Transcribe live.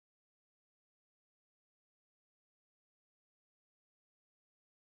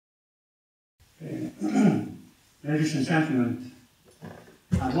Ladies and gentlemen,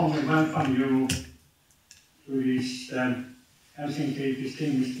 I warmly welcome you to this Helsinki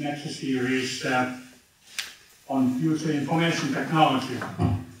Distinguished Lecture Series on Future Information Technology.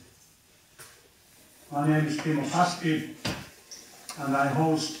 My name is Timo Kaski, and I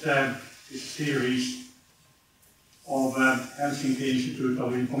host this series of Helsinki Institute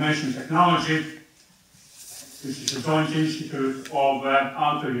of Information Technology. This is a joint institute of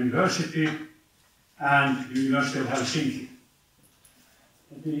Aalto University and the University of Helsinki.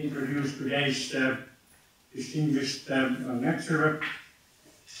 Let me introduce today's distinguished lecturer.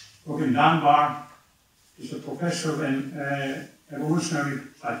 Robin Dunbar is a professor in evolutionary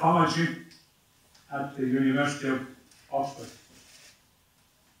psychology at the University of Oxford,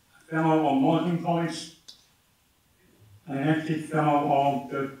 a fellow of Malvern College, an elected fellow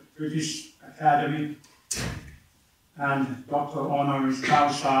of the British Academy, and Dr. Honoris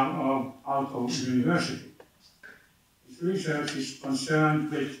Causa of Aalto University. His research is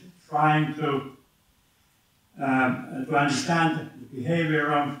concerned with trying to understand the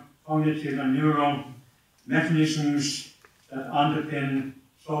behavioral, cognitive, and neural mechanisms that underpin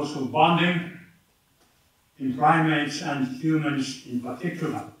social bonding in primates and humans in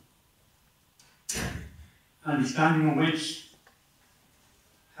particular, understanding of which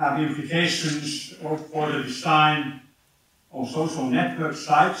have implications for the design of social network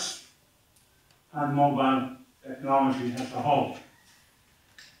sites and mobile technology as a whole.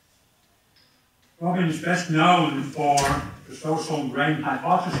 Robin is best known for the social brain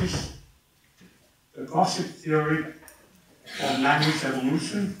hypothesis, the gossip theory of language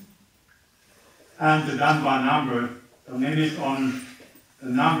evolution, and the Dunbar number, the limit on the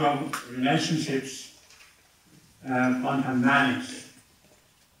number of relationships one can manage.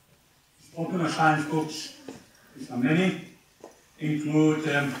 Popular science books, which are many, include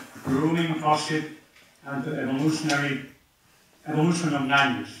grooming, gossip, and the evolution of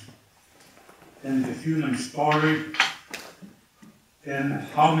language. Then the human story. Then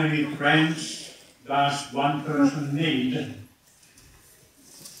how many friends does one person need?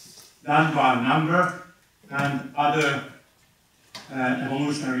 Dunbar number and other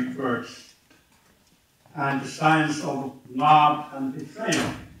evolutionary works. And the science of love and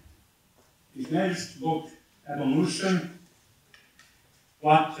betrayal. His latest book, Evolution,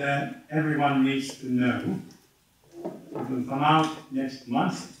 What Everyone Needs to Know, it will come out next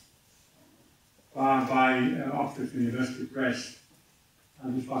month by Oxford University Press,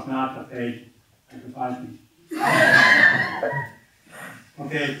 and this was not a paid advertisement.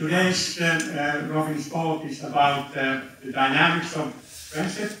 Okay, today's Robin's talk is about the dynamics of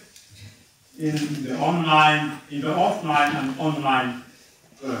friendship in the offline and online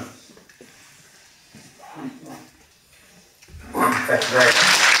world. Thank you very much.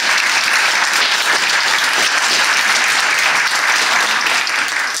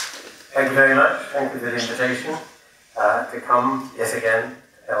 Thank you very much. Thank you for the invitation to come yet again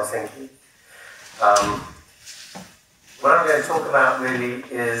to Helsinki. What I'm going to talk about really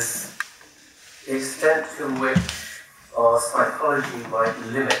is the extent to which our psychology might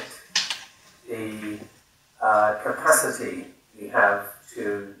limit the capacity we have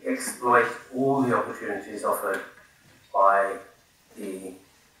to exploit all the opportunities offered by the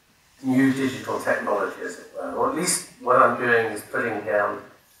new digital technology, as it were. Or at least what I'm doing is putting down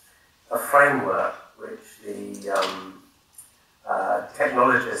a framework which the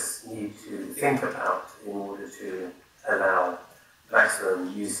technologists need to think about in order to allow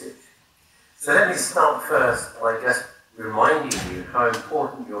maximum usage. So let me start first by just reminding you how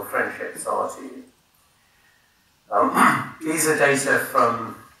important your friendships are to you. These are data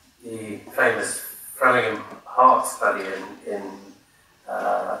from the famous Framingham Heart study in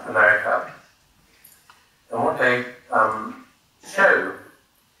America. And what they show,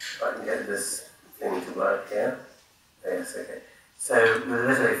 if I can get this thing to work here. Yes, okay. So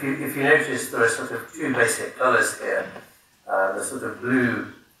if you notice, there are sort of two basic colours here, the sort of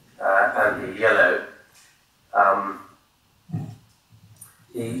blue and the yellow.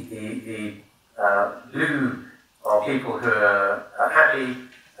 The blue are people who are happy,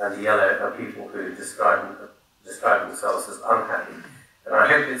 and the yellow are people who describe themselves as unhappy. And I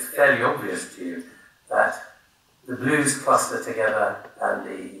hope it's fairly obvious to you that the blues cluster together and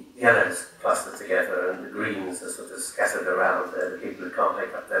the yellows cluster together, and the greens are sort of scattered around. They're the people who can't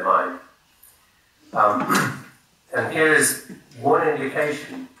make up their mind. And here is one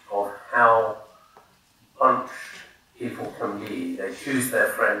indication of how bunched people can be. They choose their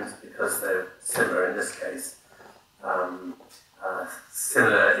friends because they're similar in this case.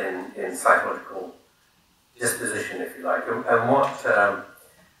 Similar in psychological disposition, if you like. And what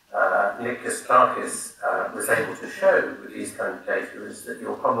Nick Kostakis was able to show with these kind of data is that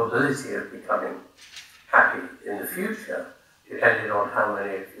your probability of becoming happy in the future depended on how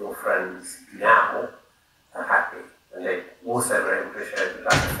many of your friends now are happy. And they also were able to show that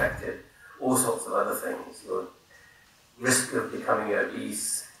that affected all sorts of other things. Your risk of becoming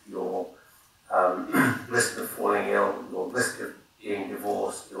obese, your risk of falling ill, your risk of being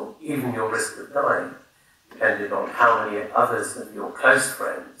divorced, even your risk of dying, depended on how many others of your close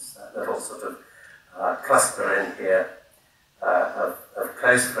friends, that all sort of cluster in here of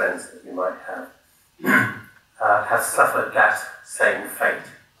close friends that you might have suffered that same fate.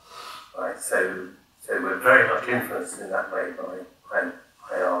 Right? So we're very much influenced in that way by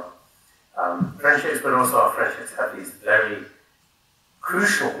our friendships, but also our friendships have these very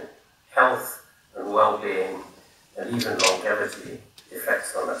crucial health and well-being and even longevity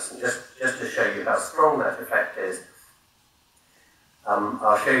effects on us. And just to show you how strong that effect is,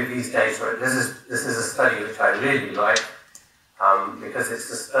 I'll show you these data. This is a study which I really like because it's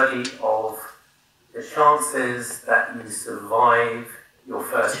a study of the chances that you survive your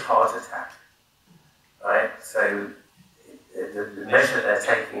first heart attack. Right? So the measure they're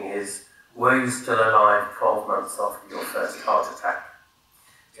taking is, were you still alive 12 months after your first heart attack?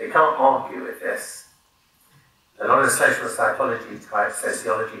 So you can't argue with this. A lot of social psychology type,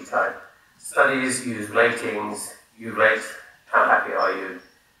 sociology type studies use ratings. You rate how happy are you,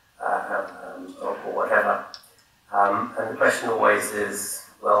 or whatever. And the question always is,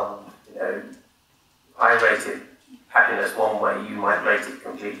 well, you know, I rated happiness one way, you might rate it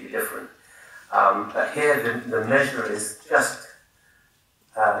completely different. But here the measure is just,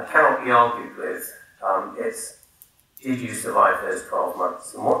 cannot be argued with. It's, did you survive those 12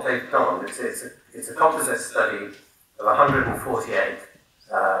 months? And what they've done, it's a composite study of 148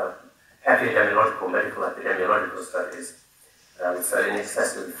 medical epidemiological studies. So in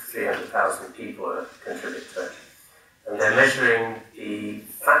excess of 300,000 people have contributed to it. And they're measuring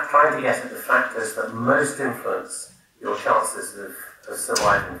trying to get at the factors that most influence your chances of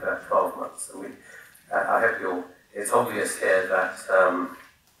surviving for that 12 months. And I hope it's obvious here that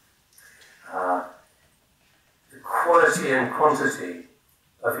the quality and quantity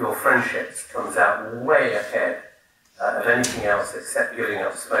of your friendships comes out way ahead of anything else except giving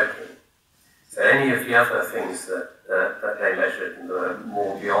up smoking. So any of the other things that they measured were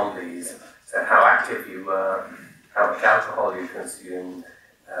more beyond these. So how active you were, how much alcohol you consumed,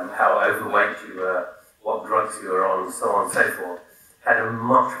 how overweight you were, what drugs you were on, so on and so forth, had a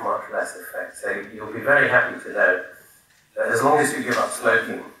much, much less effect. So you'll be very happy to know that as long as you give up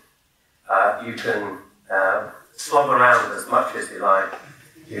smoking, you can slob around as much as you like,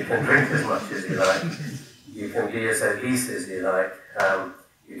 you can drink as much as you like, you can be as obese as you like,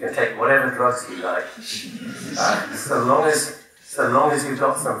 you can take whatever drugs you like, so long as you've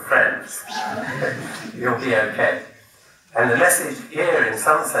got some friends, you'll be okay. And the message here, in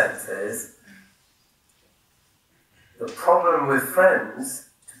some sense, is the problem with friends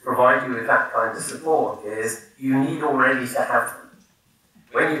to provide you with that kind of support is you need already to have them.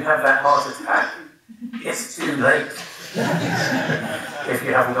 When you have that heart attack, it's too late if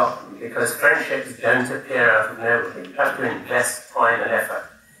you haven't got them, because friendships don't appear out of nowhere. You have to invest time and effort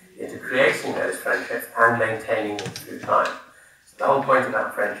into creating those friendships and maintaining them through time. So the whole point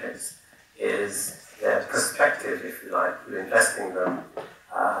about friendships is their perspective, if you like. You're investing them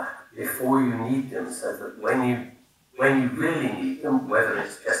before you need them, so that when you really need them, whether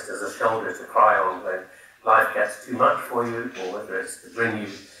it's just as a shoulder to cry on when life gets too much for you, or whether it's to bring you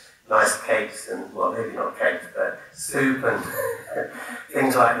nice cakes and, well, maybe not cakes, but soup and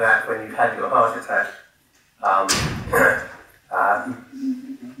things like that when you've had your heart attack,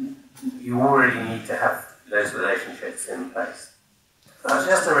 you already need to have those relationships in place.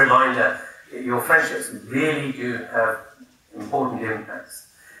 Just a reminder, your friendships really do have important impacts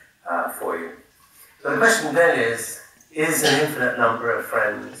for you. So the question then is an infinite number of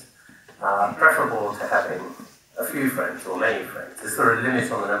friends preferable to having a few friends or many friends? Is there a limit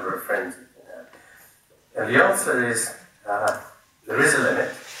on the number of friends you can have? And the answer is there is a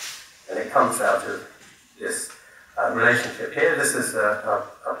limit, and it comes out of this relationship here. This is a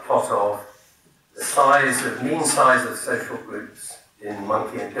plot of the mean size of social groups in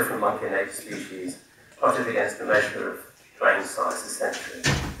different monkey and ape species, plotted against a measure of brain size, essentially.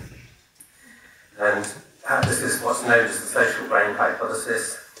 And this is what's known as the social brain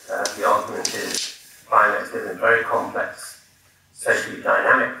hypothesis. The argument is primates live in very complex, socially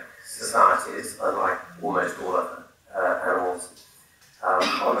dynamic societies, unlike almost all other animals,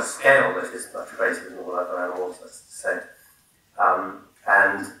 on a scale that is much greater than all other animals, that's to say.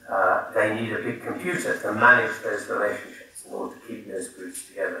 And they need a big computer to manage those relationships. in order to keep those groups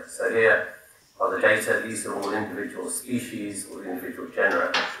together. So here are the data. These are all individual species or individual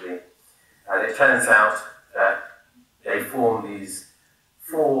genera, actually. And it turns out that they form these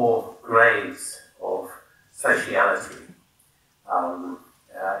 4 grades of sociality,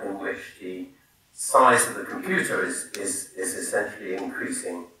 in which the size of the computer is essentially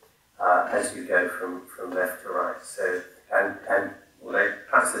increasing as you go from left to right. So, and although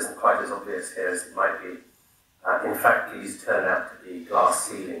perhaps isn't quite as obvious here as it might be, in fact these turn out to be glass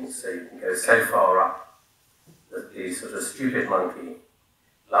ceilings, so you can go so far up that the sort of stupid monkey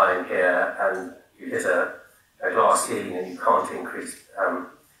lying here, and you hit a glass ceiling and you can't increase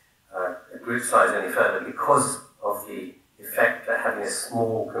the group size any further because of the effect that having a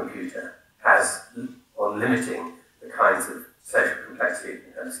small computer has on limiting the kinds of social complexity you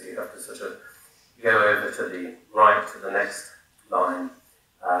can have. So you have to sort of go over to the right to the next line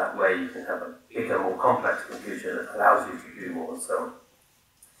where you can have a bigger, more complex computer that allows you to do more and so on.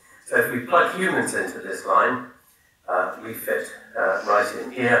 So if we plug humans into this line, we fit right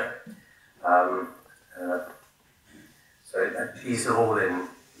in here. So these are all in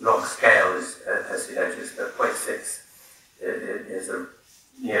log scale, as you noticed, but 0.6 is a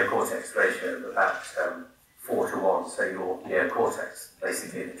neocortex ratio of about 4 to 1. So your neocortex,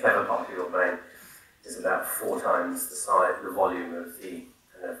 basically the clever part of your brain, is about 4 times the size, the volume of the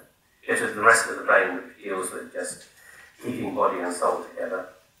kind of bit of the rest of the brain which deals with just keeping body and soul together.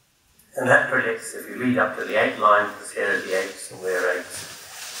 And that predicts, if you read up to the 8 line, because here are the 8s and we're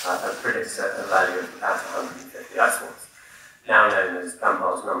 8s, that predicts a value of about 150. That's what's now known as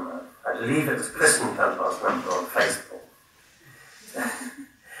Dunbar's number. I believe it was christened Dunbar's number on Facebook,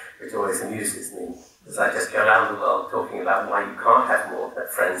 which always amuses me, because I just go around the world talking about why you can't have more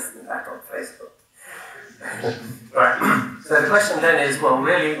friends than that on Facebook. Right. So the question then is, well,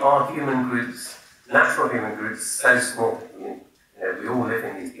 really, are human groups, natural human groups, so small? We all live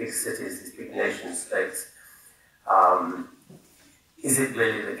in these big cities, these big nation states. Is it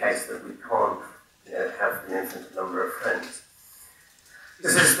really the case that we can't have an infinite number of friends?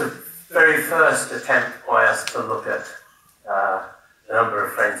 This is the very first attempt by us to look at the number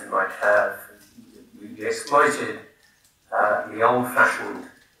of friends we might have. We exploited the old-fashioned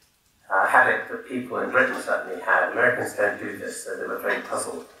habit that people in Britain certainly had. Americans don't do this, so they were very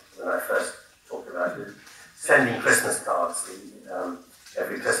puzzled when I first talked about it. Sending Christmas cards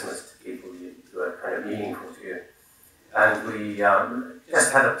every Christmas to people who are kind of meaningful to you. And we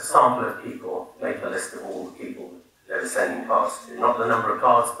just had a sample of people, make a list of all the people they were sending cards to. Not the number of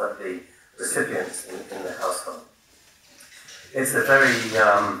cards, but the recipients in the household. It's a very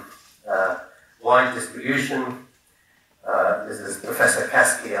wide distribution. This is Professor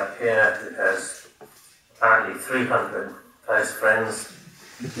Kasky up here, who has apparently 300 close friends.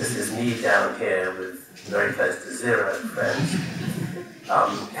 This is me down here with very close to 0 friends.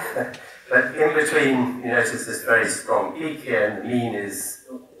 But in between, you notice this very strong peak here, and the mean is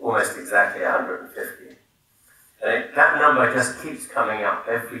almost exactly 150. And that number just keeps coming up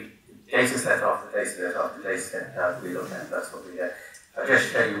every data set after data set after data set that we look at. That's what we get. I'll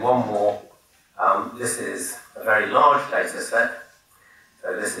just show you one more. This is a very large data set.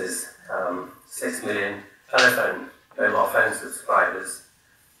 So this is 6 million mobile phone subscribers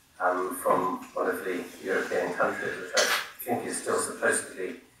from one of the European countries, which I think is still supposed to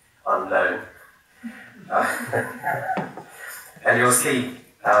be unknown. And you'll see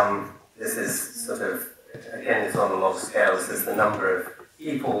this is sort of, again, it's on a log scale. This is the number of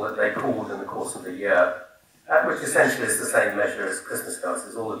people that they called in the course of a year, which essentially is the same measure as Christmas cards.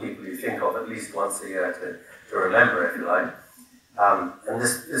 It's all the people you think of at least once a year to remember, if you like. And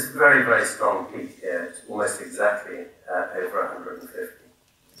this very, very strong peak here, it's almost exactly over 150.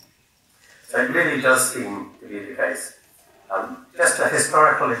 So it really does seem to be the case. Just a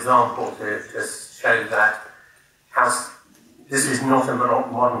historical example to show that this is not a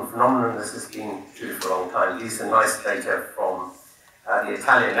modern phenomenon. This has been true for a long time. These are nice data from the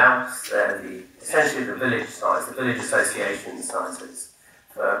Italian Alps. They're essentially the village size, the village association sizes,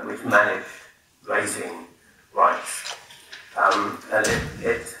 which manage grazing rights. And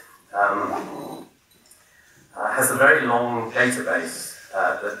it has a very long database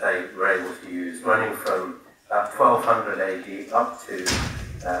that they were able to use, running from about 1200 AD up to,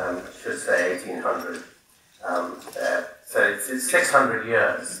 I should say, 1800 there. So it's 600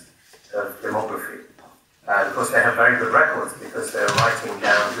 years of demography. And of course they have very good records because they're writing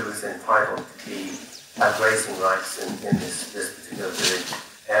down who is entitled to have grazing rights in this particular village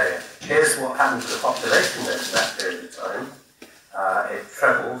area. Here's what happened to the population over that period of time. It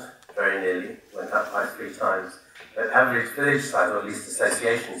trebled very nearly, went up by 3 times. But average village size, or at least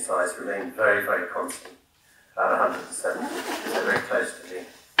association size, remained very, very constant. about 170, so very close to the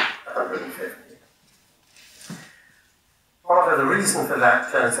 150. Part of the reason for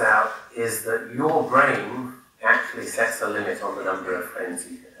that, turns out, is that your brain actually sets a limit on the number of friends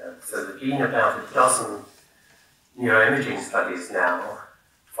you can have. So there have been about a dozen neuroimaging studies now,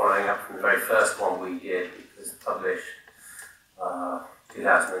 following up from the very first one we did, which was published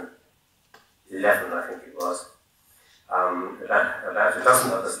 2011, I think it was. About a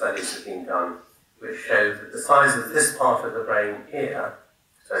dozen other studies have been done which show that the size of this part of the brain here,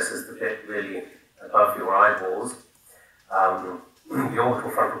 so this is the bit really above your eyeballs, the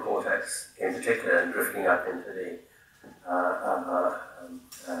orbital frontal cortex in particular, and drifting up into the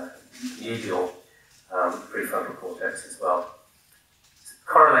medial prefrontal cortex as well,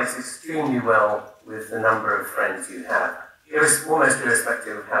 correlates extremely well with the number of friends you have. Almost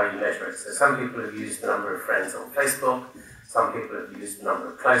irrespective of how you measure it. So some people have used the number of friends on Facebook, some people have used the number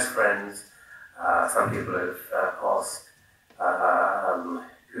of close friends, some people have asked who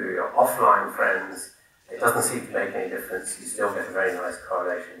are your offline friends. It doesn't seem to make any difference. You still get a very nice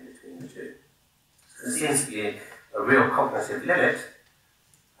correlation between the two. So there seems to be a real cognitive limit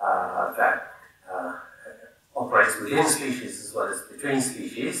that operates within species as well as between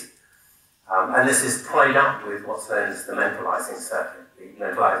species. And this is tied up with what's known as the mentalizing circuit.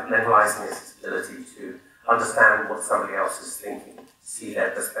 Mentalizing is its ability to understand what somebody else is thinking, see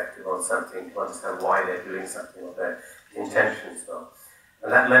their perspective on something, to understand why they're doing something or their intentions well.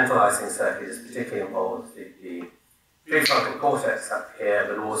 And that mentalizing circuit is particularly involved with the prefrontal cortex up here,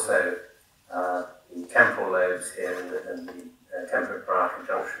 but also the temporal lobes here and the temporoparietal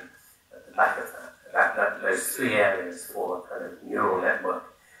junction at the back of that. Those three areas form a kind of neural network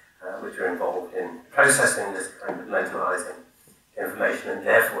which are involved in processing this kind of mentalizing information, and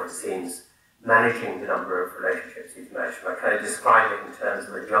therefore it seems managing the number of relationships you can manage. I kind of describe it in terms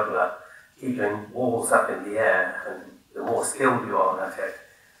of a juggler keeping balls up in the air, and the more skilled you are at it,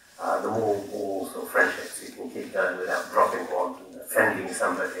 the more balls or friendships you can keep going without dropping one and offending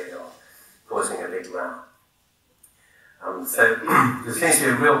somebody or causing a big row. So there seems to be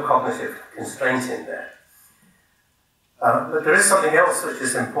a real cognitive constraint in there. But there is something else which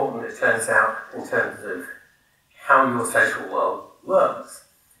is important, it turns out, in terms of how your social world works.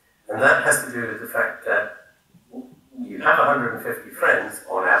 And that has to do with the fact that you have 150 friends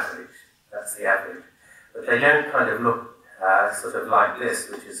on average, that's the average, but they don't kind of look sort of like this,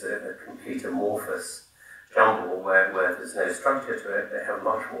 which is a complete amorphous jumble where there's no structure to it. They have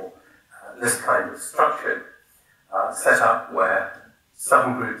much more this kind of structured setup where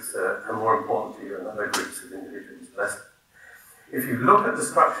some groups are more important to you and other groups of individuals less. If you look at the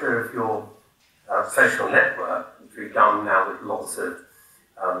structure of your social network, which we've done now with lots of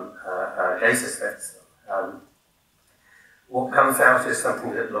data sets, what comes out is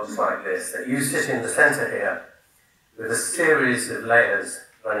something that looks like this. That you sit in the center here with a series of layers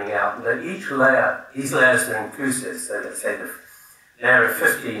running out, and that each layer, these layers are inclusive, so let's say the layer of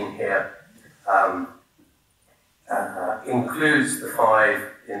 15 here includes the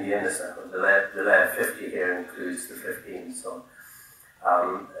 5 in the inner circle. The layer 50 here includes the 15 and so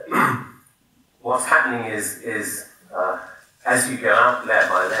on. What's happening is as you go out layer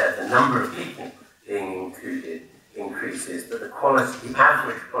by layer, the number of people being included increases, but the quality, the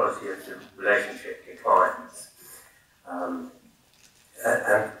average quality of the relationship declines.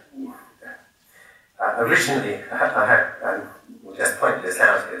 Originally, I had, we'll just point this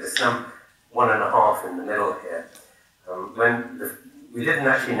out here, there's some 1.5 in the middle here. We didn't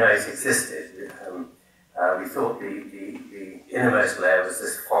actually know it existed. We thought the innermost layer was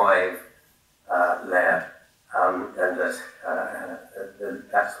this 5 layer, and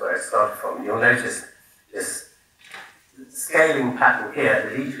that's where it started from. You'll notice this scaling pattern here,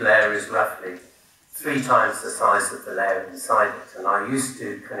 that each layer is roughly 3 times the size of the layer inside it. And I used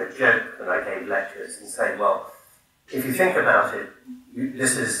to kind of joke when I gave lectures and say, well, if you think about it,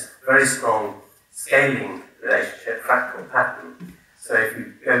 this is very strong scaling relationship, fractal pattern. So if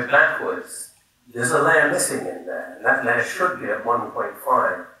you go backwards, there's a layer missing in there, and that layer should be at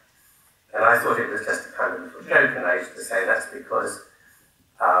 1.5. And I thought it was just a kind of little joke, and I used to say that's because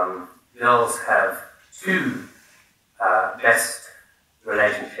girls have 2 best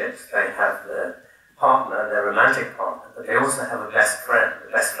relationships. They have the partner, their romantic partner, but they also have a best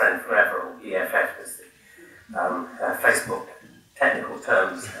friend forever, or BFF as the Facebook technical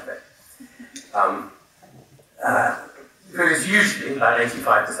terms of it. Because usually about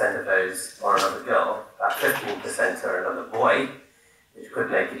 85% of those are another girl, about 15% are another boy, which could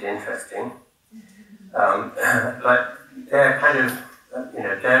make it interesting. But they're kind of,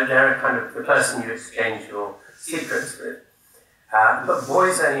 they're kind of the person you exchange your secrets with. But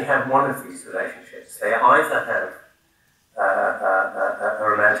boys only have one of these relationships. They either have a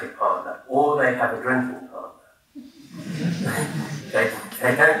romantic partner or they have a drinking partner. they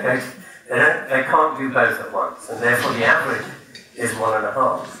can't do both at once, and therefore the average is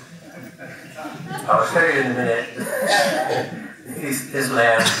 1.5. I'll show you in a minute. This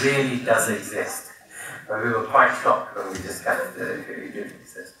layer really does exist. And we were quite shocked when we discovered that it really did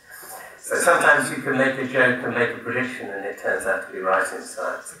exist. So sometimes you can make a joke and make a prediction and it turns out to be right in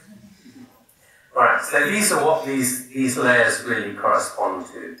science. Alright, so these are what these layers really correspond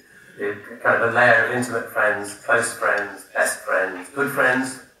to. Kind of a layer of intimate friends, close friends, best friends, good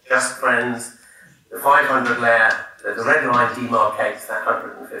friends, just friends. The 500 layer, the red line demarcates that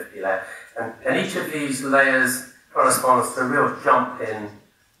 150 layer. And each of these layers corresponds to a real jump in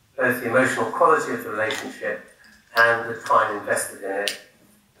both the emotional quality of the relationship and the time invested in it.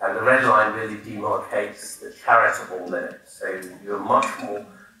 And the red line really demarcates the charitable limit. So you're much more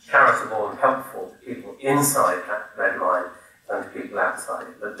charitable and helpful to people inside that red line than to people outside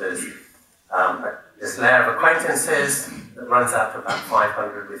it. But there's this layer of acquaintances that runs out to about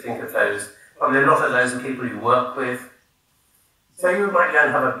 500. We think of those. Probably a lot of those are people you work with. So you might go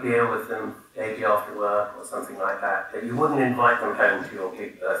and have a beer with them maybe after work or something like that, but you wouldn't invite them home to your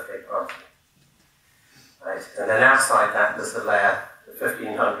big birthday party. Right? And then outside that there's a layer, the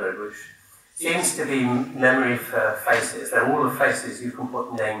 1500, which seems to be memory for faces. They're all the faces you can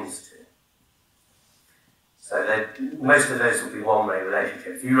put names to. So most of those will be one-way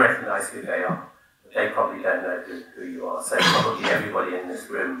relationships. You recognize who they are, but they probably don't know who you are. So probably everybody in this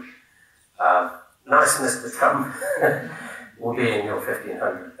room, nice Mr. Trump, will be in your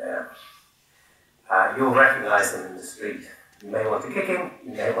 1500 there. You'll recognize him in the street. You may want to kick him,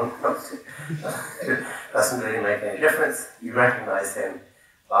 you may want not to. It doesn't really make any difference. You recognize him.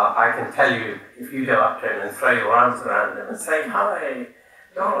 I can tell you, if you go up to him and throw your arms around him and say, "Hi,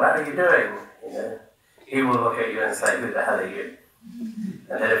 Donald, how are you doing?" You know, he will look at you and say, "Who the hell are you?"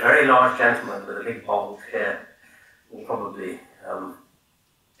 And then a very large gentleman with a big bulge here will probably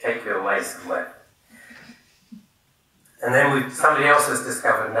take you away somewhere. And then somebody else has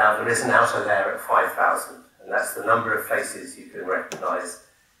discovered now there is an outer layer at 5,000, and that's the number of faces you can recognize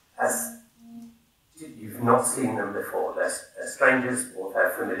as you've not seen them before. They're strangers or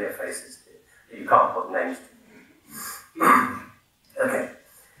they're familiar faces that you can't put names to. Okay,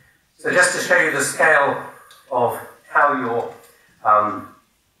 so just to show you the scale of how your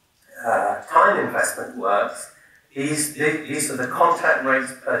time investment works, these are the contact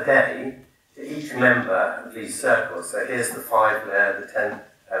rates per day to each member of these circles. So here's the 5 layer, the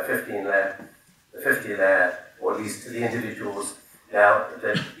 15 layer, the 50 layer, or these to the individuals. Now,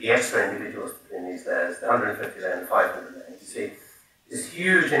 the extra individuals between these layers, the 150 layer and the 500 layer. You see this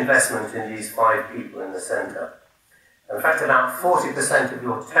huge investment in these 5 people in the center. In fact, about 40% of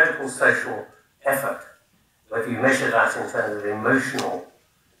your total social effort, whether you measure that in terms of emotional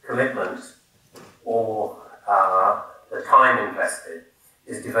commitment or the time invested,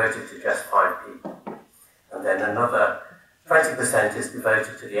 is devoted to just 5 people. And then another 20% is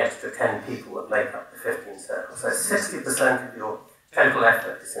devoted to the extra 10 people that make up the 15 circles. So 60% of your total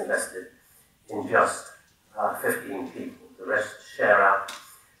effort is invested in just 15 people. The rest share out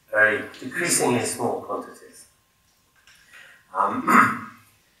very decreasingly small quantities.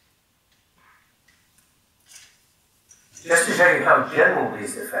 Just to show you how general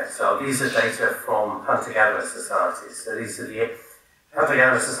these effects are, these are data from hunter-gatherer societies. So these are the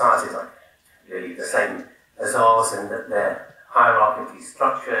hunter-gatherer societies are really the same as ours in that they're hierarchically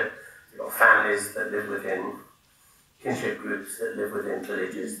structured. You've got families that live within kinship groups, that live within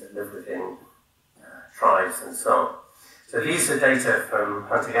villages, that live within tribes and so on. So these are data from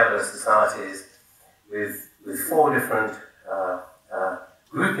hunter-gatherer societies with 4 different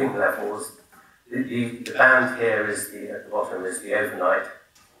grouping levels. The band here is at the bottom is the overnight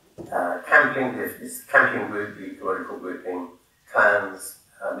camping. It's camping group, the ecological grouping, clans,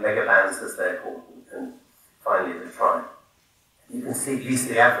 mega bands as they're called, and finally the tribe. You can see at least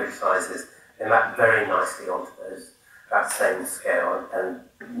the average sizes, they map very nicely onto that same scale, and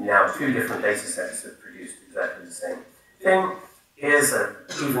now 2 different data sets have produced exactly the same thing. Here's an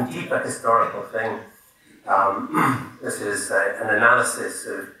even deeper historical thing. This is an analysis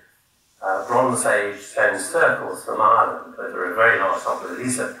of Bronze Age stone circles from Ireland, but there are a very large number.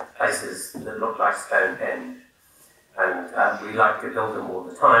 These are places that look like Stonehenge, and we like to build them all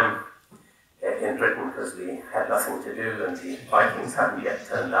the time in Britain because we had nothing to do and the Vikings hadn't yet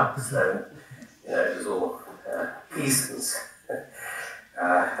turned up, so it was all peace and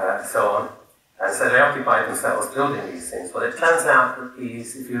so on. And so they occupied themselves building these things. Well, it turns out that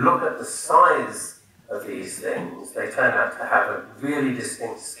if you look at the size of these things, they turn out to have a really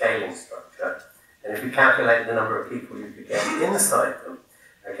distinct scaling structure. And if you calculate the number of people you could get inside them,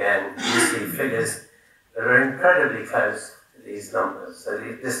 again, you see figures that are incredibly close to these numbers. So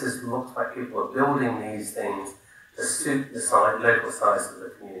looks like people are building these things to suit the local size of the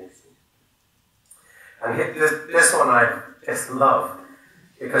community. And this one I just love,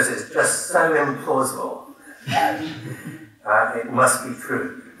 because it's just so implausible. It must be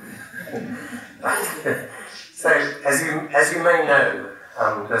true. So, as you may know,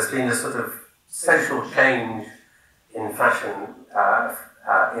 there's been a sort of social change in fashion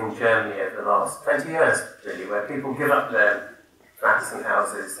in Germany over the last 20 years, really, where people give up their flats and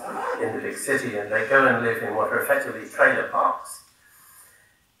houses in the big city and they go and live in what are effectively trailer parks.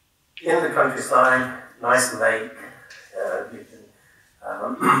 In the countryside, nice lake, you can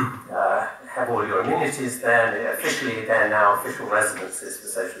have all your amenities there, and officially they're now official residences for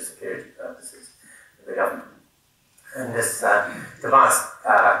social security purposes of the government. And this Tobias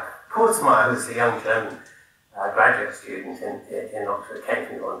Kurzmeier, who's a young German graduate student in Oxford, came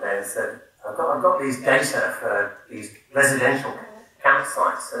to me one day and said, I've got these data for these residential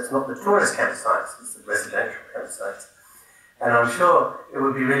campsites. So it's not the tourist campsites, it's the residential campsites. And I'm sure it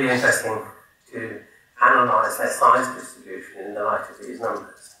would be really interesting to analyse their size distribution in the light of these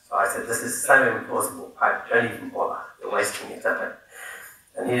numbers. So I said, this is so implausible, I don't even bother, you're wasting your time.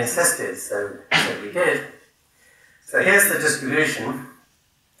 And he insisted, so we did. So here's the distribution,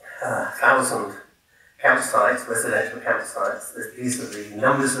 1,000 campsites, residential campsites. These are the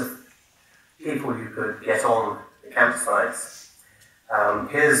numbers of people you could get on the campsites.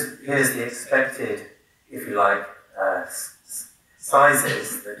 Here's the expected, if you like,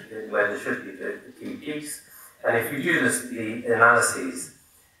 sizes where there should be the key peaks. And if you do the analyses,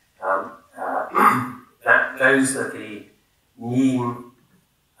 those are the mean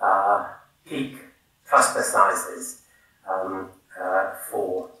peak cluster sizes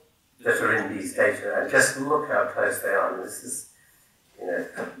that are in these data. And just look how close they are. And this is,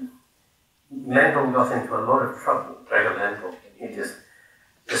 Mendel got into a lot of trouble, Gregor Mendel. He just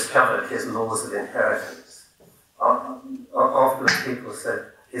discovered his laws of inheritance. Afterwards, people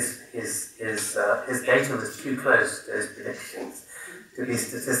said his data was too close to his predictions to be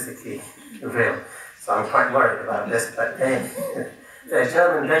statistically real. So I'm quite worried about this, but they're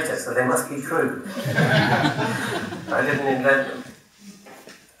German data, so they must be true. I didn't invent them.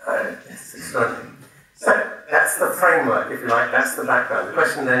 It's extraordinary. So that's the framework, if you like, that's the background. The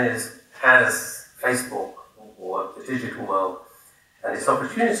question then is, has Facebook or the digital world and its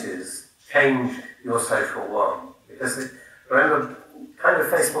opportunities changed your social world? Because remember, kind of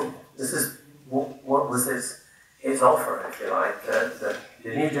Facebook, this is what was its offer, if you like. The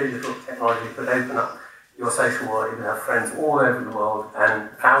new digital technology could open up your social world. You can have friends all over the world, and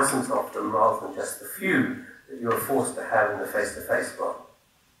thousands of them rather than just the few that you're forced to have in the face-to-face world.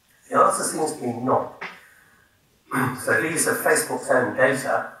 The answer seems to be not. So these are Facebook's own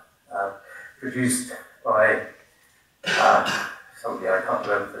data, produced by somebody I can't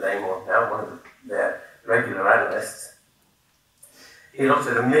remember the name of now, one of their regular analysts. He looked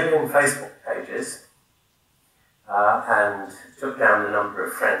at 1 million Facebook pages and took down the number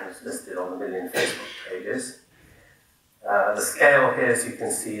of friends listed on the 1 million Facebook pages. The scale here, as you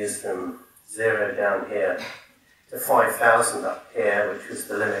can see, is from 0 down here to 5,000 up here, which was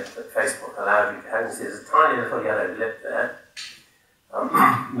the limit that Facebook allowed you to have. You see there's a tiny little yellow lip there.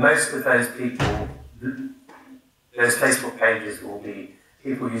 Most of those people, those Facebook pages will be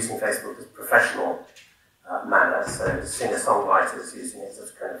people using Facebook as professional manner, so singer-songwriters using it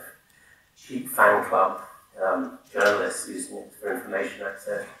as kind of cheap fan club, journalists using it for information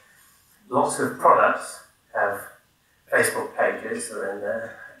access. Lots of products have Facebook pages that are in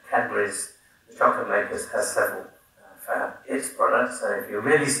there. Cadbury's, the chocolate makers, has several for its products. So if you're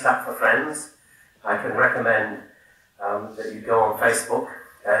really stuck for friends, I can recommend that you go on Facebook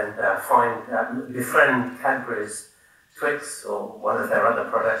and befriend Cadbury's Twix or one of their other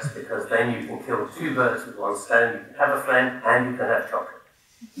products, because then you can kill 2 birds with 1 stone. You can have a friend and you can have chocolate.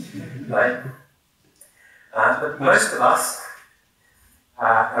 Right? But most of us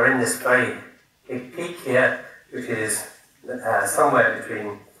are in this very big peak here, which is somewhere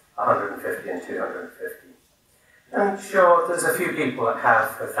between 150 and 250. And sure, there's a few people that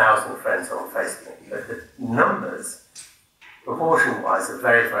have 1,000 friends on Facebook, but the numbers, proportion-wise, are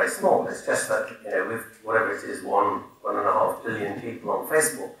very, very small. It's just that, with whatever it is, 1.5 billion people on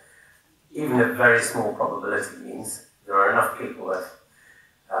Facebook, even a very small probability means there are enough people with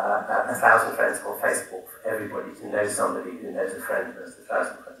 1,000 friends on Facebook for everybody to know somebody who knows a friend who has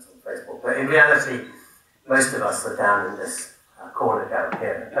 1,000 friends on Facebook. But in reality, most of us are down in this corner down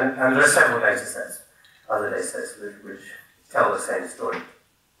here. And there are several data sets other data sets which tell the same story.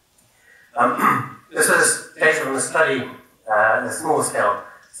 This was data from a study, a small-scale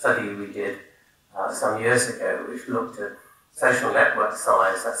study we did some years ago, which looked at social network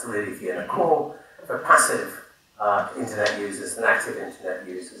size. That's really the inner core for passive internet users and active internet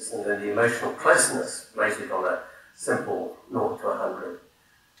users, and then the emotional closeness rated on a simple 0 to 100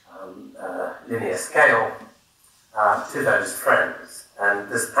 linear scale to those friends. And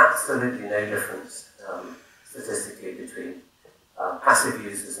there's absolutely no difference statistically between passive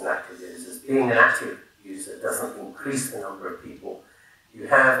users and active users. Being an active user doesn't increase the number of people you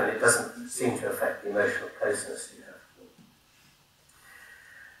have, and it doesn't seem to affect the emotional closeness you have.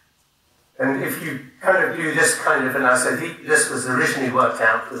 And if you kind of do this kind of analysis, this was originally worked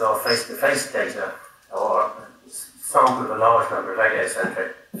out with our face-to-face data, or sampled a large number of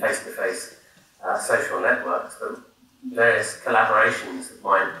radiocentric face-to-face social networks, but various collaborations of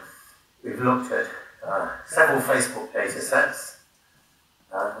mine. We've looked at several Facebook data sets.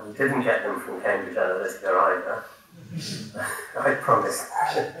 We didn't get them from Cambridge Analytica either. I promise.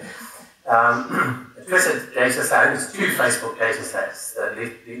 A Twitter data set, there's 2 Facebook data sets.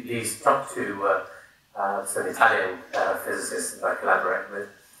 These top 2 were some Italian physicists that I collaborate with.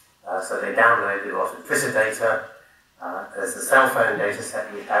 So they downloaded a lot of Twitter data. There's the cell phone data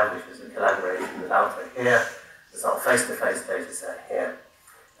set we have, which is a collaboration with Alta here. There's our face-to-face data set here.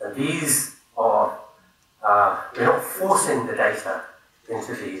 And these are, we're not forcing the data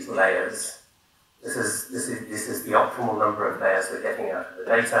into these layers. This is the optimal number of layers we're getting out of the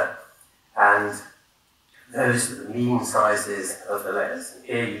data, and those are the mean sizes of the layers. And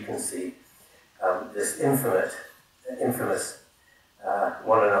here you can see this infamous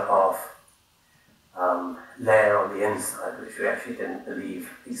 1.5 layer on the inside, which we actually didn't believe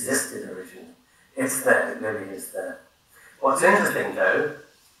existed originally. It's there, it really is there. What's interesting though,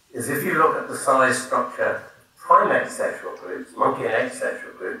 is if you look at the size structure primate sexual groups, monkey and ape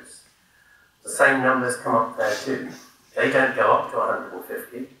sexual groups, the same numbers come up there too. They don't go up to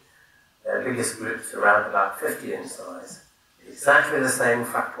 150. Their biggest groups are around about 50 in size. Exactly the same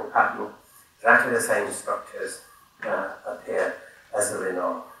fractal pattern, exactly the same structures appear as are in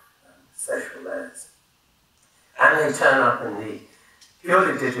our social layers. And they turn up in the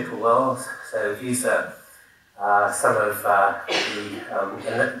purely digital world. So these are some of the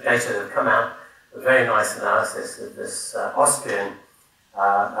data that have come out. A very nice analysis of this Austrian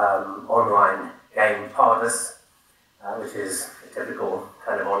online game Pardus, which is a typical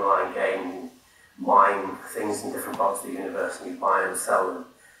kind of online game. You mine things in different parts of the universe, and you buy and sell and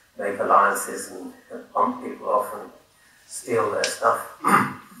make alliances and bump people off and steal their stuff.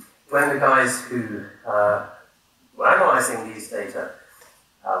 When the guys who were analysing these data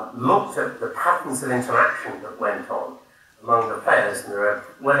looked at the patterns of interaction that went on among the players, and there are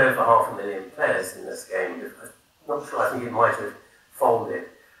well over 500,000 players in this game. I'm not sure, I think it might have folded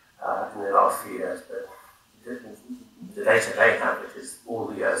in the last few years, but the data they have, which is all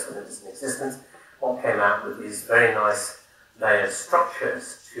the years that it's in existence, what came out with these very nice layered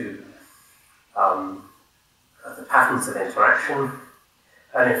structures to the patterns of interaction.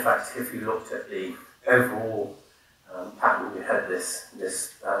 And in fact, if you looked at the overall pattern, you had this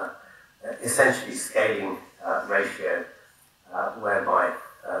essentially scaling ratio, whereby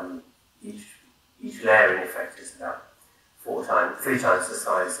each layer in effect is about 3 times the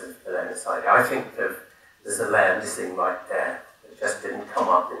size of the layer inside. I think that there's a layer missing right there that just didn't come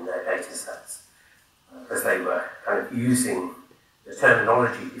up in their data sets because they were kind of using the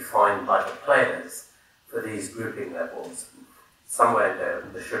terminology defined by the players for these grouping levels. Somewhere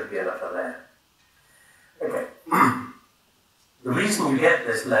there should be another layer. Okay. The reason you get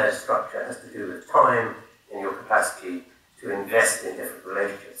this layer structure has to do with time and your capacity to invest in different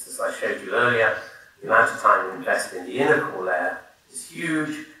relationships. As I showed you earlier, the amount of time you invest in the inner core layer is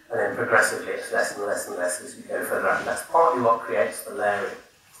huge, and then progressively it's less and less and less as you go further out. And that's partly what creates the layering.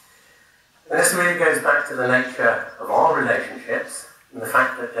 And this really goes back to the nature of our relationships and the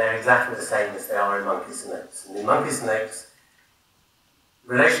fact that they're exactly the same as they are in monkeys and apes. And in monkeys and apes,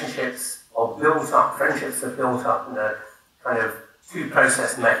 relationships are built up, friendships are built up in a kind of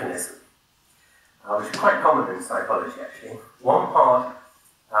two-process mechanism, which is quite common in psychology actually. One part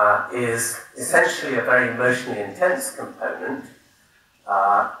is essentially a very emotionally intense component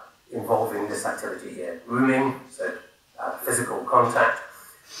involving this activity here, grooming, so physical contact.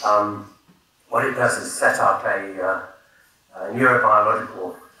 What it does is set up a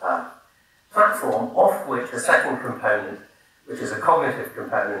neurobiological platform off which a second component, which is a cognitive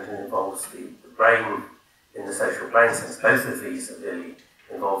component and involves the brain in the social brain sense. Both of these are really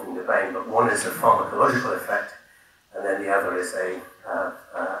involving the brain, but one is a pharmacological effect, and then the other is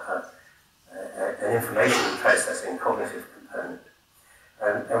an information processing cognitive component.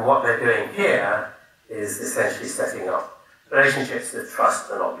 And what they're doing here is essentially setting up relationships of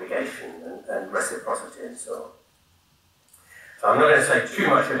trust and obligation and reciprocity and so on. So I'm not going to say too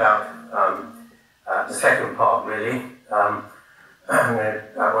much about the second part, really. I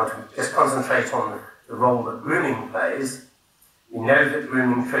want to just concentrate on the role that grooming plays. We know that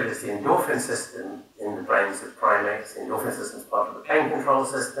grooming triggers the endorphin system in the brains of primates. The endorphin system is part of the pain control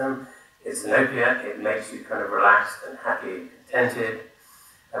system. It's an opiate. It makes you kind of relaxed and happy and contented.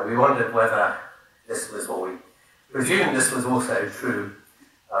 And we wondered whether this was, or we presumed this was also true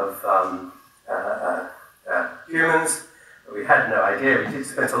of humans. But we had no idea. We did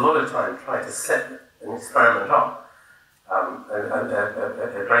spend a lot of time trying to set an experiment up,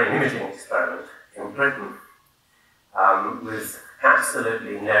 a brain imaging experiment in Britain, with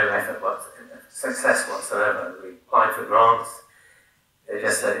absolutely no success whatsoever. We applied for grants. They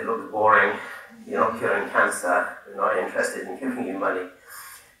just said it looks boring. You're not curing cancer. We're not interested in giving you money.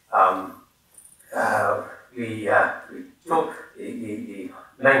 We took the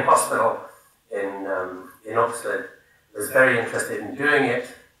main hospital in Oxford was very interested in doing it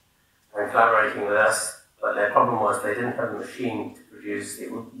and collaborating with us, but their problem was they didn't have a machine to produce the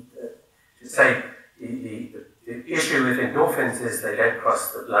issue with endorphins is they don't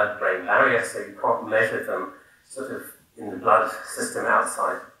cross the blood-brain barrier, so you can't measure them sort of in the blood system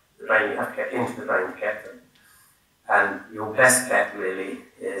outside the brain. You have to get into the brain to get them. And your best bet really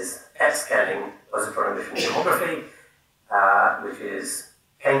is PET scanning, positron emission tomography, which is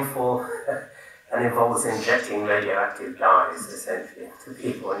painful and involves injecting radioactive dyes essentially to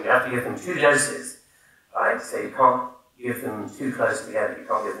people. And you have to give them 2 doses, right? So you can't give them too close together. You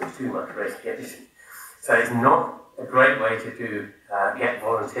can't give them too much radiation. So it's not a great way to get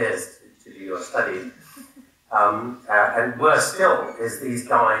volunteers to do your study. And worse still is these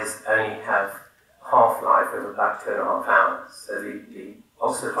dyes only have half-life of about 2.5 hours. So the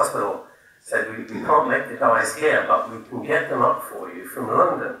Oxford Hospital said, we can't make the dyes here, but we can get them up for you from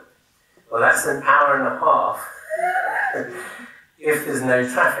London. Well, that's an hour and a half if there's no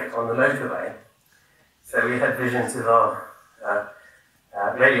traffic on the motorway. So we had visions of our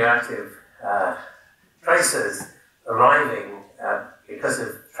radioactive tracers arriving because of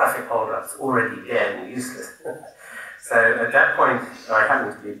traffic holdups already dead and useless. So at that point, I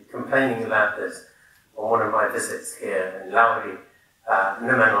happened to be complaining about this on one of my visits here, and Lauri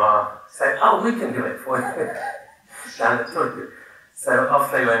Nemanoir said, "Oh, we can do it for you down at Turku." So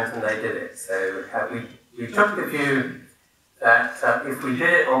off they went and they did it. So we took the view that if we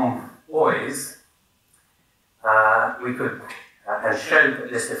did it on boys, we could, and showed that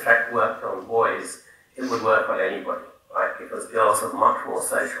this effect worked on boys, it would work on anybody, right? Because girls are much more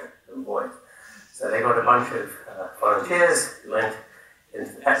social than boys. So they got a bunch of volunteers who went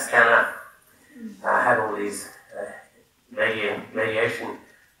into the PET scanner, had all these radiation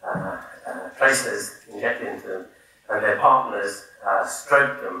tracers injected into them, and their partners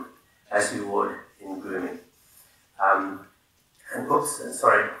stroked them as you would in grooming. And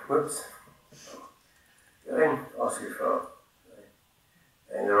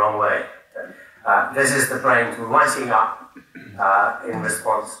going the wrong way. This is the brain lighting up in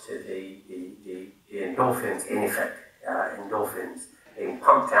response to the endorphins, in effect, endorphins being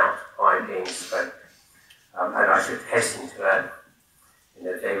pumped out by being stroked. And I should hasten to add,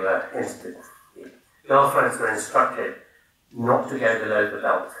 they were the girlfriends were instructed not to go below the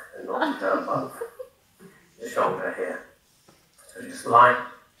belt and not to go above the shoulder here. So just light,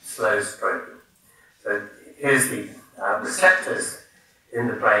 slow stroking. So here's the receptors in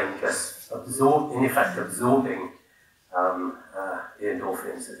the brain just absorbing the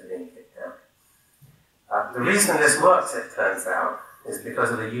endorphins that are being kicked out. The reason this works, it turns out, is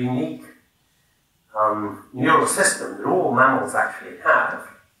because of a unique neural system that all mammals actually have,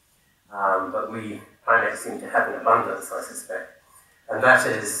 but we primates seem to have in abundance, I suspect. And that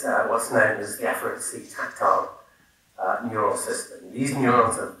is what's known as the afferent tactile neural system. These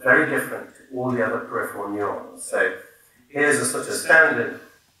neurons are very different to all the other peripheral neurons. So here's a sort of standard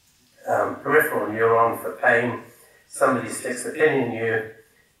peripheral neuron for pain. Somebody sticks a pin in you,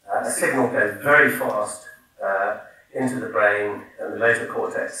 a signal goes very fast into the brain, and the motor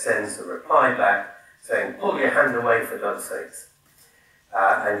cortex sends a reply back saying, pull your hand away for God's sakes,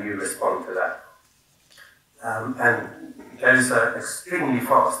 and you respond to that. And those are extremely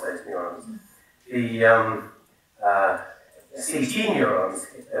fast, those neurons. The CT neurons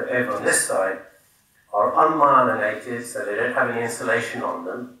over on this side are unmyelinated, so they don't have any insulation on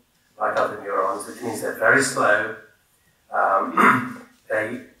them, like other neurons, which means they're very slow.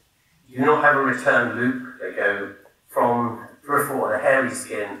 They do not have a return loop. They go from peripheral, the hairy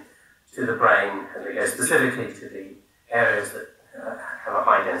skin, to the brain, and they go specifically to the areas that have a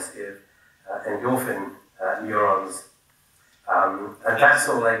high density of endorphin neurons. And that's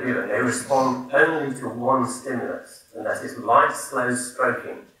all they do, and they respond only to one stimulus, and that is light, slow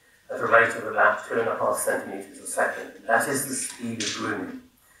stroking at a rate of about 2.5 centimeters a second. That is the speed of grooming.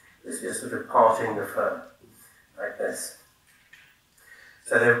 This is sort of parting the fur, like this.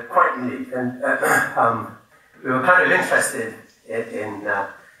 So they're quite unique, and we were kind of interested in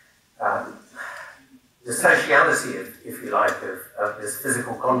the sociality, if you like, of this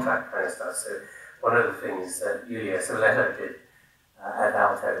physical contact kind of stuff. So one of the things that Julia Soletto did at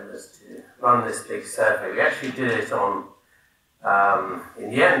Alto was to run this big survey. We actually did it on, in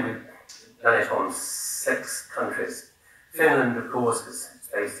the end, we've done it on 6 countries. Finland, of course, because it's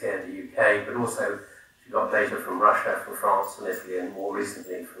based here in the UK, but also we got data from Russia, from France, and Italy, and more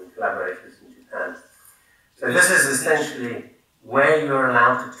recently from collaborators in Japan. So this is essentially where you're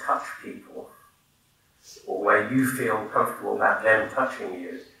allowed to touch people, or where you feel comfortable about them touching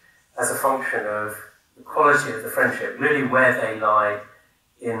you, as a function of the quality of the friendship, really where they lie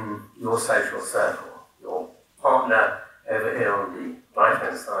in your social circle. Your partner over here on the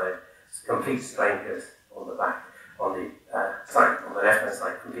right-hand side is complete strangers on the back, on the left-hand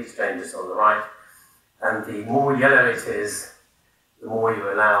side, complete strangers on the right. And the more yellow it is, the more you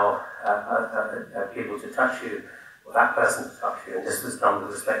allow people to touch you, or that person to touch you. And this was done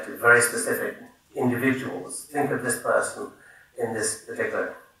with respect to very specific individuals. Think of this person in this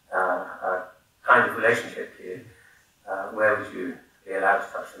particular kind of relationship to you. Where would you be allowed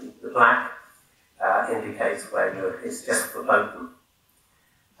to touch them? The black indicates where it's just verboten.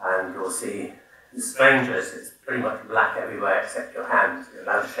 And you'll see the strangers, it's pretty much black everywhere except your hands. You're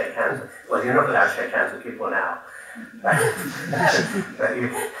allowed to shake hands. Well, you're not allowed to shake hands with people now. But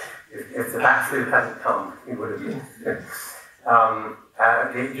if the bat flu hadn't come, you would have been.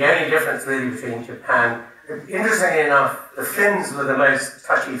 The only difference really between Japan, interestingly enough, the Finns were the most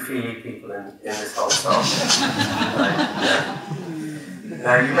touchy-feely people in this whole sample.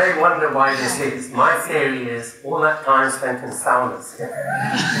 Now, you may wonder why this is. My theory is all that time spent in saunas.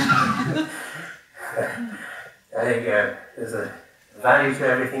 There you go. There's a value to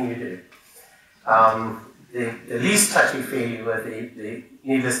everything you do. The least touchy-feely were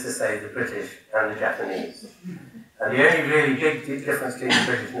needless to say, the British and the Japanese. And the only really big difference between the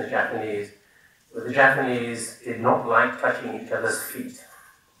British and the Japanese was the Japanese did not like touching each other's feet.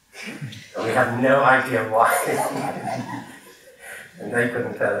 And we have no idea why. And they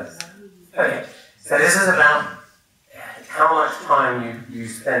couldn't tell us. Okay, so this is about how much time you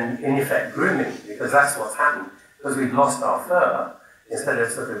spend, in effect, grooming, because that's what's happened. Because we've lost our fur, instead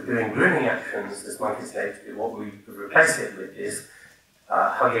of sort of doing grooming actions, as monkeys native do, what we could replace it with is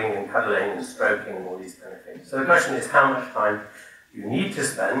hugging and cuddling and stroking and all these kind of things. So the question is how much time you need to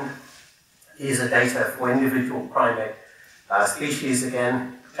spend. These are data for individual primate species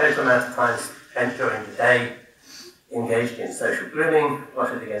again. Total amount of time spent during the day engaged in social grooming,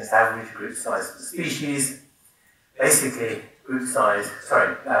 plotted against average group size of the species. Basically,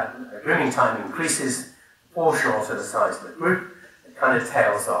 grooming time increases proportional to the size of the group. It kind of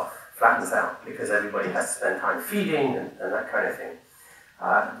tails off, flattens out, because everybody has to spend time feeding and that kind of thing.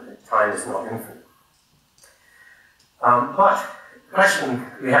 Time is not infinite. But the question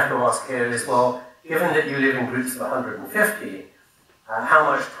we have to ask here is, well, given that you live in groups of 150, how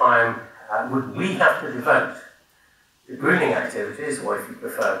much time would we have to devote to grooming activities, or if you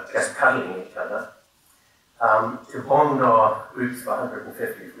prefer, just cuddling each other, to bond our groups of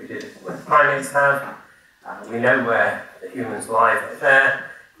 150 if we did it what primates have? We know where the humans lie right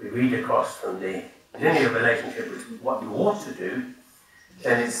there. We read across from the linear relationship, which is what you ought to do.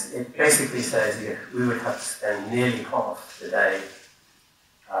 Then it basically says we would have to spend nearly half the day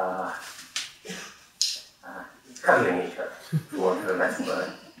cuddling each other, for want of a better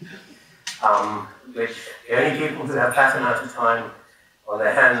word. Which the only people who have that amount of time on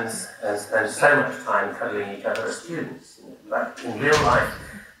their hands and spend so much time cuddling each other are students. But in real life,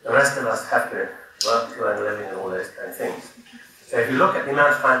 the rest of us have to work to earn a living and all those kind of things. So if you look at the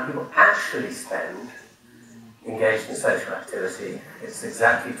amount of time people actually spend engaged in social activity, it's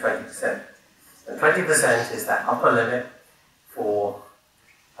exactly 20%. And 20% is that upper limit for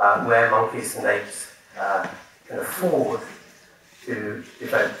where monkeys and apes can afford to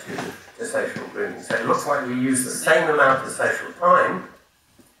devote to social grooming. So it looks like we use the same amount of social time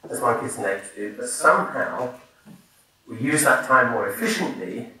as monkeys and apes do, but somehow we use that time more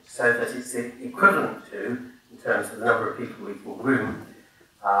efficiently so that it's equivalent to, in terms of the number of people we can groom,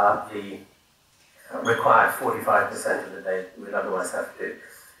 the required 45% of the day we'd otherwise have to do.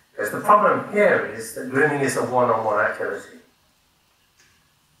 Because the problem here is that grooming is a one-on-one activity.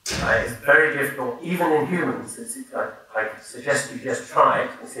 Right? It's very difficult, even in humans. I suggest you just try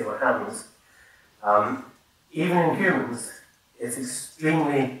it and see what happens. Even in humans, it's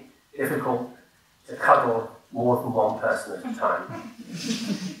extremely difficult to cuddle more than one person at a time.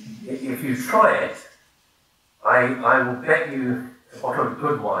 If you try it, I will bet you a bottle of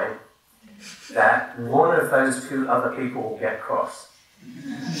good wine that one of those two other people will get cross,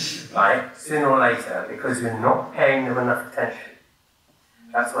 right? Sooner or later, because you're not paying them enough attention.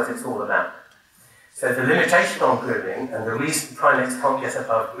 That's what it's all about. So the limitation on grooming, and the reason primates can't get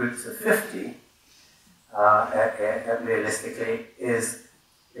above groups of 50, realistically, is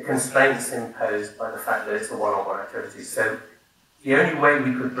the constraints imposed by the fact that it's a one-on-one activity. So the only way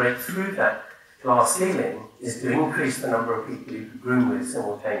we could break through that glass ceiling is to increase the number of people you could groom with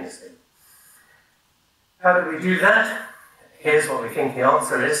simultaneously. How do we do that? Here's what we think the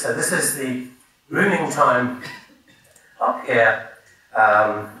answer is. So this is the grooming time up here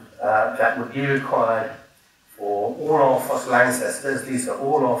that would be required for all our fossil ancestors. These are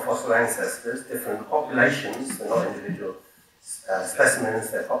all our fossil ancestors, different populations, they're not individual specimens,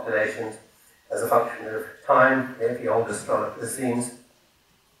 they're populations, as a function of time. Here, the older Australopithecines,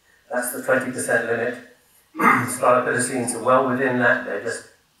 that's the 20% limit. Australopithecines are well within that, they're just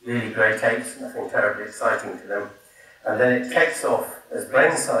really great apes, nothing terribly exciting to them. And then it takes off as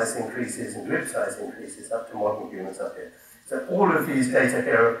brain size increases and group size increases up to modern humans up here. So all of these data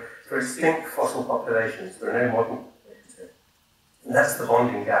here are for extinct fossil populations. There are no modern populations here. And that's the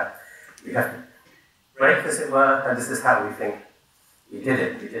bonding gap. We have to break, as it were, and this is how we think we did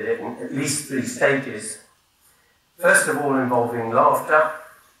it. We did it in at least 3 stages. First of all, involving laughter,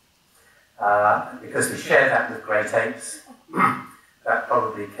 because we share that with great apes. That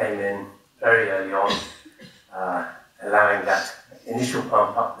probably came in very early on, allowing that initial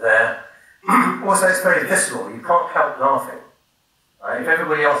pump up there. Also, it's very visceral. You can't help laughing. Right? If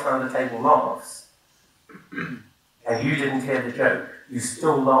everybody else around the table laughs, and you didn't hear the joke, you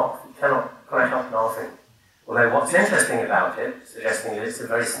still laugh. You cannot help laughing. Although what's interesting about it, suggesting that it's a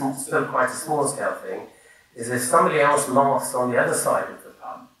very small, still quite a small scale thing, is if somebody else laughs on the other side of the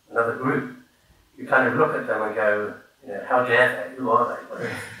pub, another group, you kind of look at them and go, you know, how dare they? Who are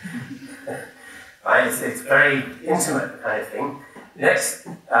they? Right? It's very intimate kind of thing. Next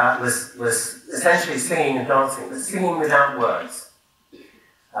was essentially singing and dancing, but singing without words.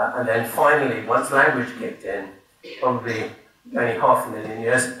 And then finally, once language kicked in, probably only 500,000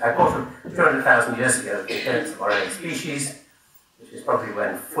 years, a quarter of 200,000 years ago, the appearance of our own species, which is probably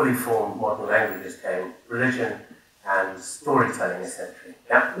when fully formed modern languages came, religion and storytelling essentially.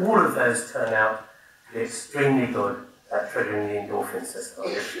 Now, all of those turn out to be extremely good at triggering the endorphin system.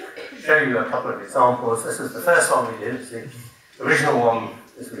 I'll just show you a couple of examples. This was the first one we did. It's the original one,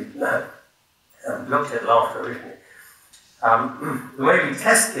 as we looked at laughter originally. The way we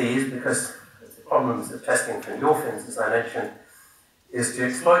test these, because of the problems of testing for endorphins, as I mentioned, is to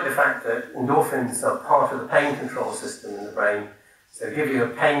exploit the fact that endorphins are part of the pain control system in the brain. So give you a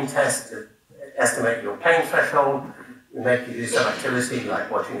pain test to estimate your pain threshold. We make you do some activity like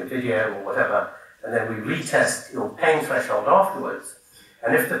watching a video or whatever, and then we retest your pain threshold afterwards.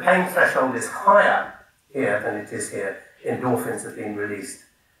 And if the pain threshold is higher here than it is here, endorphins have been released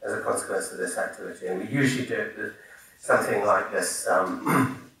as a consequence of this activity. And we usually do it with something like this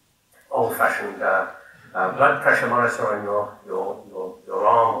old-fashioned blood pressure monitor on your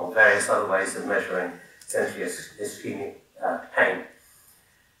arm, or various other ways of measuring essentially ischemic pain.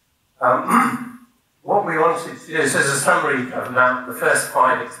 What we wanted to do, this is a summary of about the first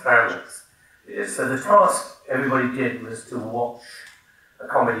 5 experiments. So the task everybody did was to watch a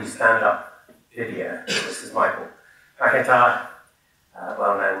comedy stand-up video. This is Michael McIntyre,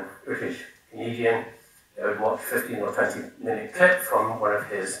 well-known British comedian. They would watch a 15 or 20-minute clip from one of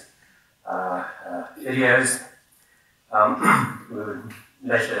his videos. We would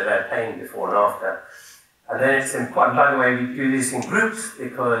measure their pain before and after. And then it's important, by the way, we do this in groups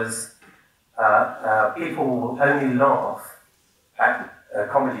because people will only laugh at a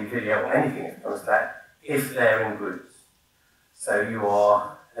comedy video or anything that comes back if they're in groups. So you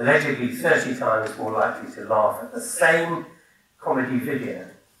are allegedly 30 times more likely to laugh at the same comedy video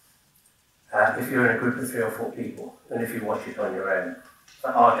if you're in a group of 3 or 4 people than if you watch it on your own.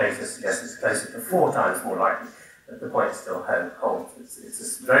 But our data suggests it's closer to 4 times more likely, but the point still holds.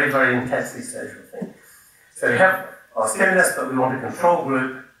 It's a very, very intensely social thing. So we have our stimulus, but we want a control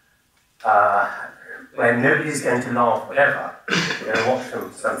group where nobody's going to laugh, whatever. We're going to watch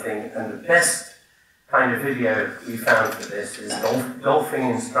them something, and the best kind of video we found for this is golfing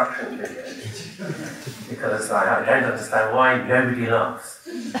instruction videos, because I don't understand why nobody laughs.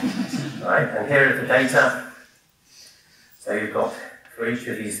 Right, and here are the data. So you've got for each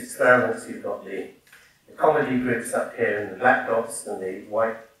of these experiments, you've got the comedy groups up here in the black dots, and the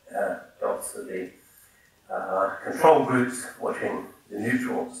white dots are the control groups watching the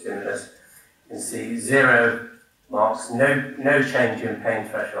neutral stimulus. You can see 0 marks no change in pain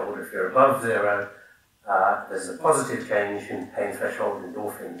threshold. If you're above 0, there's a positive change in pain threshold.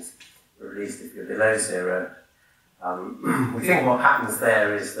 Endorphins are released if you're below 0. We think what happens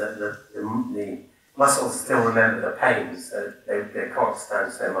there is that the muscles still remember the pain, so they can't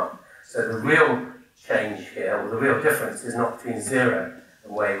stand so much. So the real change here, or the real difference, is not between 0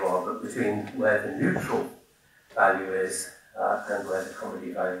 and where you are, but between where the neutral value is and where the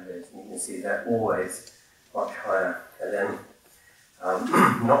comedy value is. And you can see they're always much higher. And then,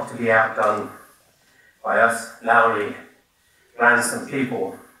 not to be outdone by us, Lowry ran some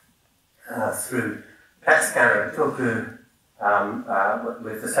people through PET scanner at Turku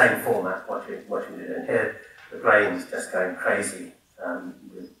with the same format, watching it. And here, the brain's just going crazy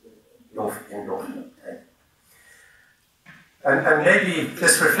with endorphin uptake. And maybe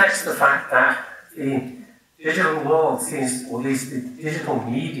this reflects the fact that the digital world seems, or at least the digital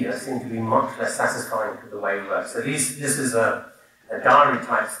media, seem to be much less satisfying to the way we work. So this is a diary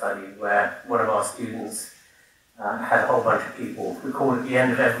type study where one of our students had a whole bunch of people record at the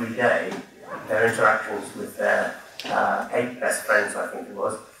end of every day their interactions with their 8 best friends, I think it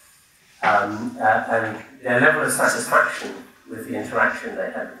was, and their level of satisfaction with the interaction they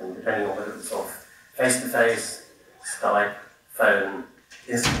had with them, depending on whether it was off face-to-face, Skype, phone,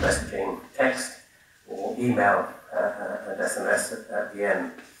 instant messaging, text, or email and SMS at the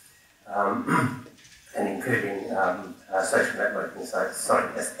end, and including social networking sites,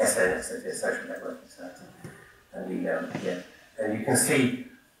 SNS, that is, social networking sites, and email at the end. And you can see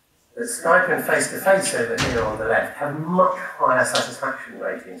that Skype and face-to-face over here on the left have much higher satisfaction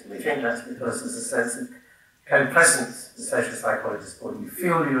ratings, and we think that's because there's a sense of co-presence, the social psychologists call it. You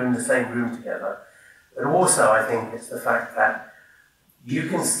feel you're in the same room together, but also I think it's the fact that you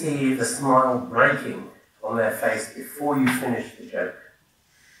can see the smile breaking on their face before you finish the joke.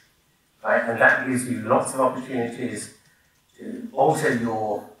 Right? And that gives you lots of opportunities to alter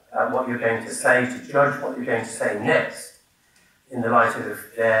your what you're going to say, to judge what you're going to say next in the light of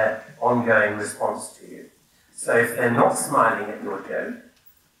their ongoing response to you. So if they're not smiling at your joke,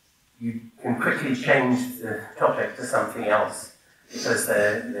 you can quickly change the topic to something else because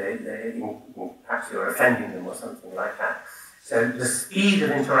perhaps you're offending them or something like that. So the speed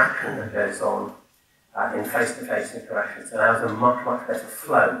of interaction that goes on in face-to-face interactions allows a much, much better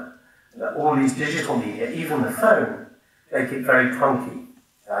flow. That all these digital media, even the phone, make it very clunky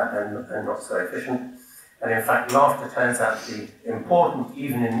and not so efficient. And in fact, laughter turns out to be important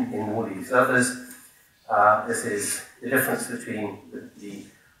even in all these others. This is the difference between the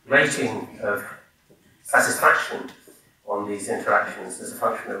rating of satisfaction on these interactions as a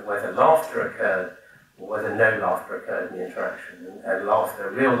function of whether laughter occurred or whether no laughter occurred in the interaction. And laughter,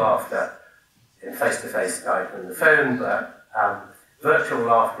 real laughter in face-to-face Skype and the phone, but virtual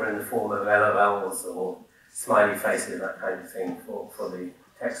laughter in the form of LOLs or smiley faces, that kind of thing for the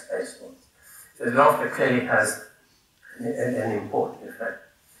text-based ones. So laughter clearly has an important effect.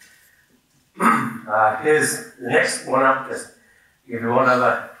 Here's the next one up, just to give you one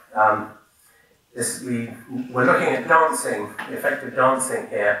other. We're looking at dancing, the effect of dancing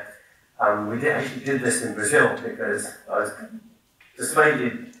here. We actually did this in Brazil because I was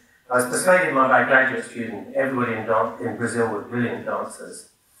persuaded by a graduate student, everybody in Brazil were brilliant dancers.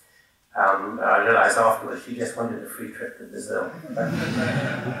 I realized afterwards she just wanted a free trip to Brazil.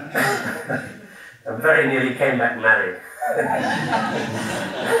 And very nearly came back married.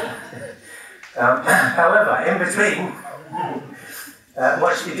 However, in between,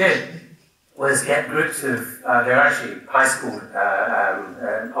 what she did was get groups of, they were actually high school,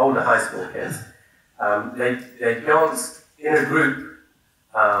 older high school kids. They danced in a group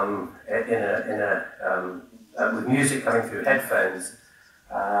with music coming through headphones,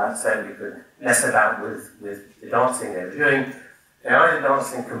 so we could mess about with the dancing they were doing. They either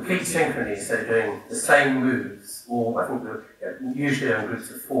danced in complete synchrony, so doing the same moves, or I think usually in groups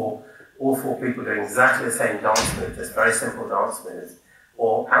of 4, all 4 people doing exactly the same dance move, just very simple dance moves,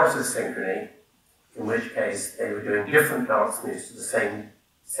 or out of synchrony, in which case they were doing different dance moves to the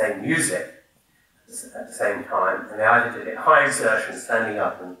same music at the same time, and they either did it high exertion, standing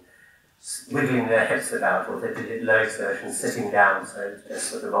up and wiggling their hips about, or they did it low exertion, sitting down, so just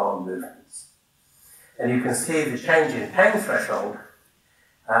sort of arm movements. And you can see the change in pain threshold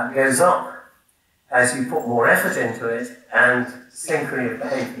goes up as you put more effort into it and synchrony of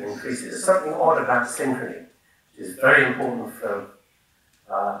behavior increases. There's something odd about synchrony, which is very important for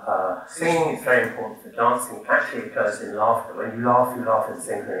Singing is very important for dancing. Actually, it occurs in laughter. When you laugh in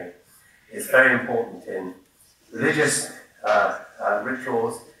synchrony. It's very important in religious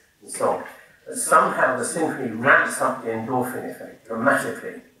rituals and so on. But somehow the synchrony ramps up the endorphin effect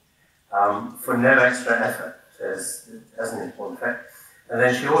dramatically for no extra effort. So it has an important effect. And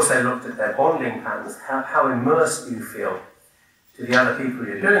then she also looked at their bonding patterns, how immersed you feel to the other people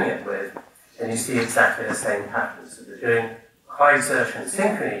you're doing it with, and you see exactly the same patterns. So they're doing high exertion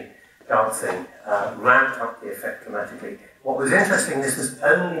synchrony dancing, ramped up the effect dramatically. What was interesting, this was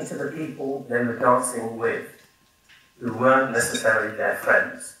only to the people they were dancing with, who weren't necessarily their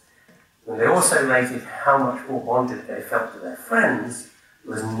friends. And they also rated how much more bonded they felt to their friends.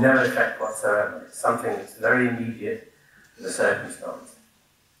 There was no effect whatsoever. It's something that's very immediate to the circumstance.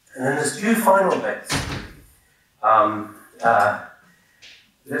 And then there's two final bits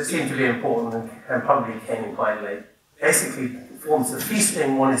that seem to be important and probably came in quite late. Basically, forms of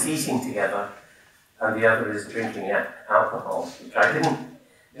feasting, one is eating together, and the other is drinking alcohol, which I didn't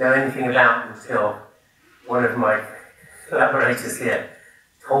know anything about until one of my collaborators here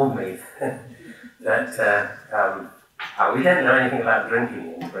told me that we don't know anything about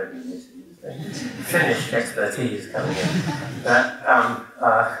drinking in Britain. Finnish expertise coming in. That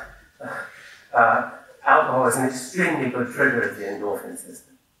alcohol is an extremely good trigger of the endorphin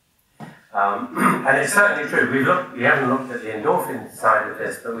system. And it's certainly true. We haven't looked at the endorphin side of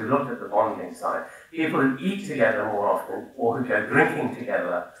this, but we've looked at the bonding side. People who eat together more often, or who go drinking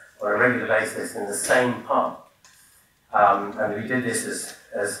together on a regular basis in the same pub. And we did this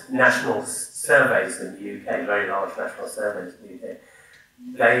as national surveys in the UK, very large national surveys in the UK.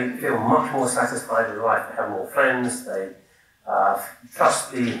 They feel much more satisfied with life. They have more friends. They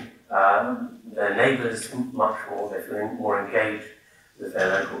trust their neighbours much more. They feel more engaged with their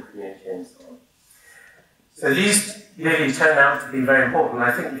local community and so on. So these really turn out to be very important.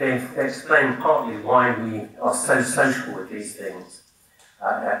 I think they explain partly why we are so social with these things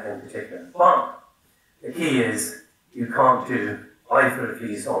in particular. But the key is you can't do either of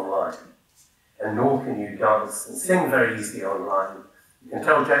these online, and nor can you dance and sing very easily online. You can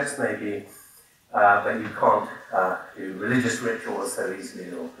tell jokes maybe, but you can't do religious rituals so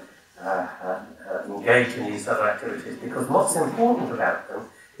easily or engage in these other activities, because what's important about them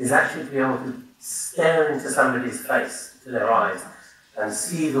is actually to be able to stare into somebody's face, to their eyes, and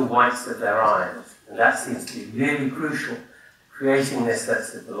see the whites of their eyes. And that seems to be really crucial, creating this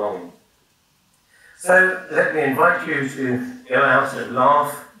sense of belonging. So let me invite you to go out and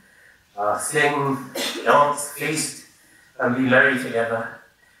laugh, sing, dance, feast, and be merry together,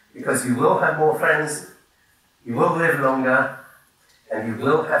 because you will have more friends, you will live longer, and you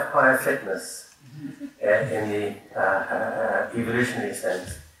will have higher fitness in the evolutionary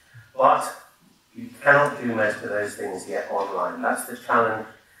sense. But you cannot do most of those things yet online. That's the challenge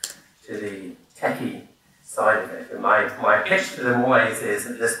to the techie side of it. And my pitch to them always is,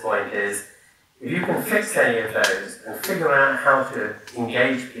 at this point, is if you can fix any of those and figure out how to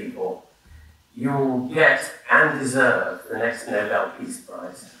engage people, you will get and deserve the next Nobel Peace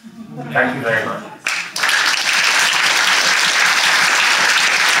Prize. Thank you very much.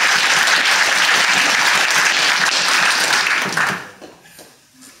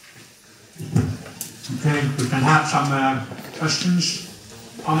 Okay, we can have some questions,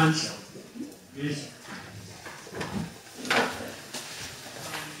 comments, please.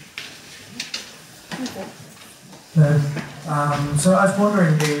 So I was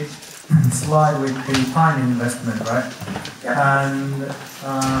wondering the slide with the time investment, right? Yeah. And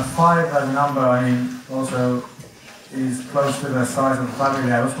 5 as a number, I mean, also is close to the size of the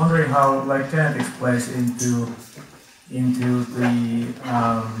family. I was wondering how like genetics plays into the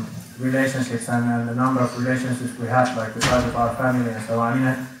relationships and the number of relationships we have, like the size of our family and so on. I mean,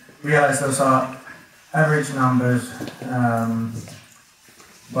 I realize those are average numbers,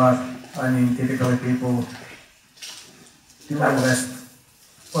 but I mean, typically people do invest.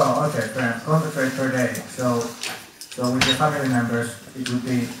 Well, okay, fair. Concentrate per day. So with your family members, it would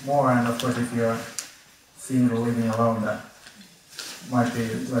be more, and of course, if you're single living alone, that might be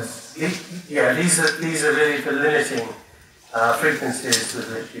less. Yeah, these are really the limiting frequencies with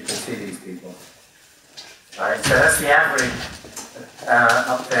which you can see these people. Right, so that's the average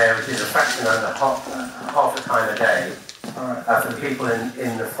up there, which is a fraction under half a time a day. For the people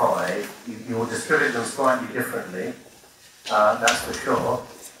in the 5, you will distribute them slightly differently. That's for sure,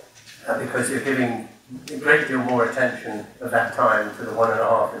 because you're giving a great deal more attention of that time to the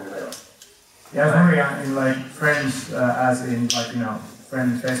 1.5 in the middle. Yeah, I was wondering in like friends, as in like, you know,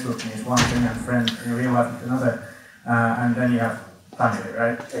 friends Facebook is one thing and friends in real life is another, and then you have family,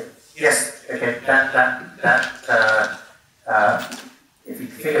 right? Yes. Okay. if you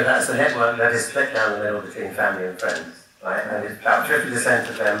figure that's a network that is split down the middle between family and friends, right? And it's about 50%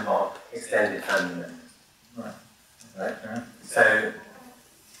 of them are extended family members. Right. Right? Yeah. So,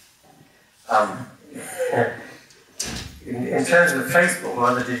 in terms of Facebook or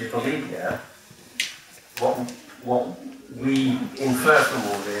other digital media, what we infer from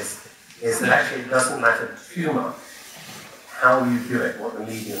all this is that actually it doesn't matter too much how you do it, what the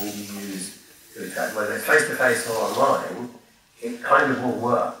medium you use to attract, whether it's face-to-face or online, it kind of will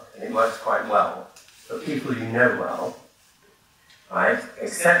work, and it works quite well for people you know well, right?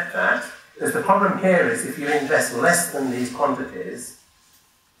 Except that, because the problem here is if you invest less than these quantities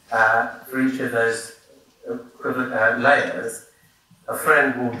for each of those equivalent layers, a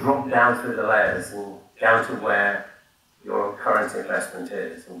friend will drop down through the layers and down to where your current investment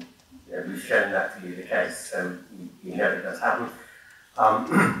is. And, you know, we've shown that to be the case, so you know it does happen.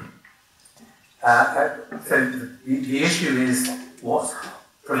 So the issue is what's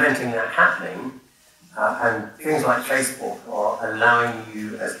preventing that happening, and things like Facebook are allowing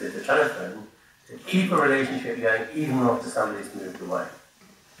you, as did the telephone, to keep a relationship going even after somebody's moved away.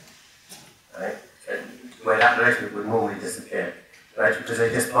 Right? So where that relationship would normally disappear, right? Because they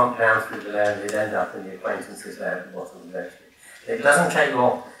just bump down through the layer and they'd end up in the acquaintances there at the bottom of the relationship. It doesn't take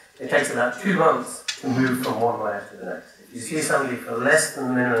long. It takes about 2 months to move from one layer to the next. If you see somebody for less than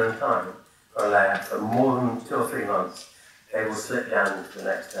the minimum time for a layer, for more than 2 or 3 months, they will slip down into the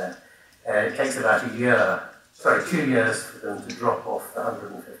next layer. It takes about 2 years for them to drop off the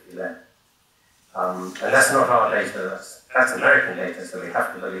 150 layer. And that's not our data, that's American data, so we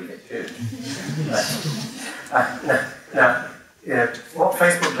have to believe it too. Now, you know, what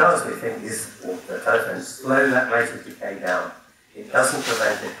Facebook does, we think, is the telephone slow that rate of decay down. It doesn't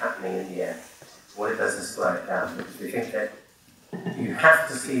prevent it happening in the end. What it does is slow it down, because we think that you have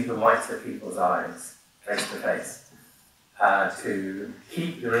to see the whites of people's eyes, face to face, to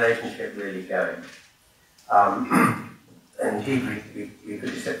keep the relationship really going. And indeed, we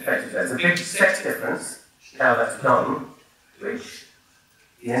could just effectively. There's a big sex difference, how that's done, which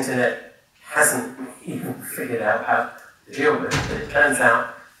the internet hasn't even figured out how to deal with. But it turns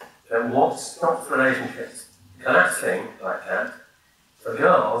out that what stops relationships collapsing like that, for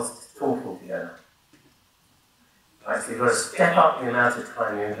girls, is talking together. Right, so you've got to step up the amount of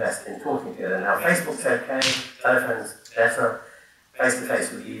time you invest in talking together. Now, Facebook's okay, telephone's better,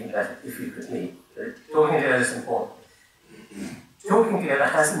 face-to-face would be even better if you could meet. But talking together is important. Talking together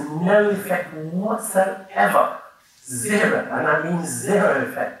has no effect whatsoever, zero, and I mean zero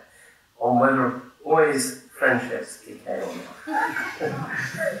effect, on whether boys' friendships decay or not.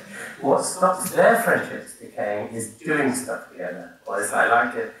 What stops their friendships decaying is doing stuff together, or as I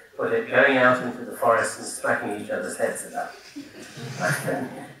like to put it, going out into the forest and smacking each other's heads about.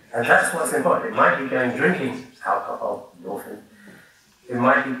 And that's what's important. It might be going drinking alcohol often. It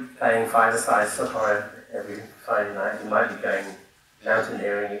might be playing five-a-side soccer every Friday night. It might be going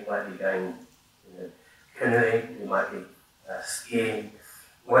mountaineering. It might be going canoeing. It might be skiing.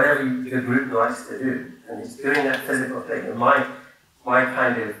 Whatever the group likes to do. And it's doing that physical thing. And my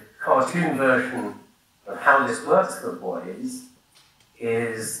kind of cartoon version of how this works for boys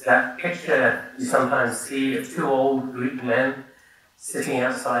is that picture you sometimes see of 2 old Greek men sitting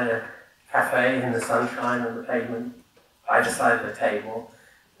outside a cafe in the sunshine on the pavement, either side of the table,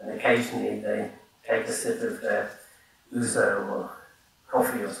 and occasionally they take a sip of their ouzo or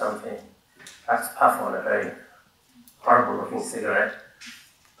coffee or something, perhaps puff on a very horrible looking cigarette,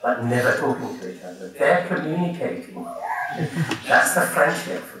 but never talking to each other. They're communicating. That's the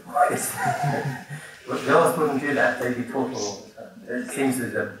friendship for boys. But girls wouldn't do that, they'd be talking all the time. It seems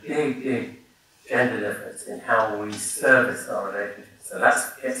there's a big, big gender difference in how we service our relationships. So that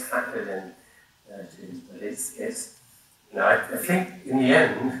gets factored in too. But it's I think in the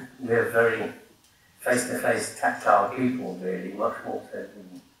end, we're very face-to-face, tactile people, really, much more so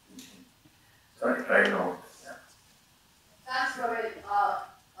than sorry, very long. Yeah. Thanks for it.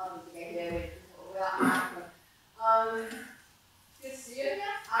 To get here with good to see you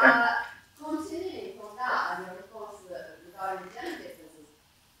again. Continuing from that, and of course, regarding the gender differences,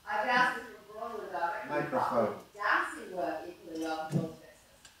 I guess if we're going with Microphone. dancing work equally well for both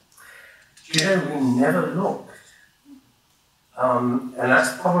sexes. You know, we never looked. And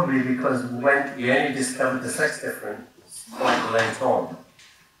that's probably because when we only discovered the sex difference quite late on.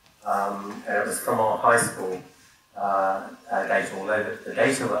 And it was from our high school data, although the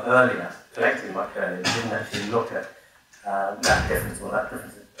data were earlier, collected much earlier. We didn't actually look at that difference or that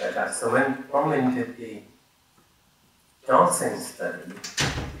difference. So when Bronwyn did the dancing study,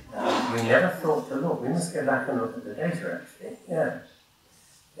 we never thought to look. We must go back and look at the data, actually.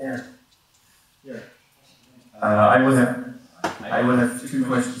 Yeah. I I would have two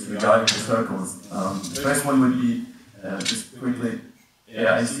questions regarding the circles. The first one would be, just quickly,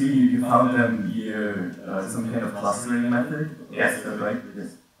 I see you found them via some kind of clustering method. Yes. Is that right?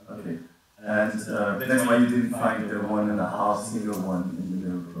 Yes. Okay. And that's why you didn't find the 1.5 single one in the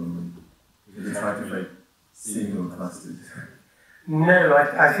middle, probably. Because you tried to like single clusters. No,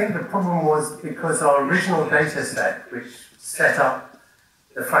 I think the problem was because our original data set, which set up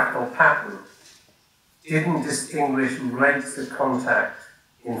the fractal pattern, didn't distinguish rates of contact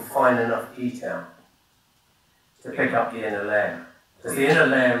in fine enough detail to pick up the inner layer. Because the inner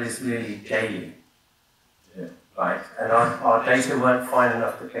layer is really daily, right? And our data weren't fine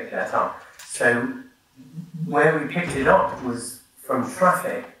enough to pick that up. So where we picked it up was from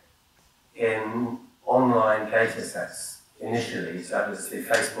traffic in online data sets initially. So that was the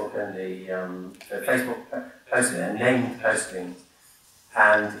Facebook and the Facebook posting, named postings,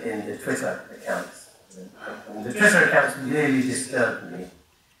 and in the Twitter accounts. And the Twitter accounts really disturbed me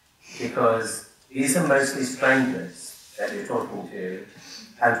because these are mostly strangers that you're talking to,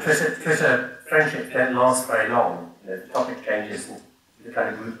 and Twitter friendships don't last very long. The topic changes and the kind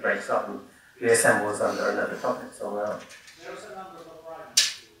of group breaks up and reassembles under another topic somewhere else. There's a number of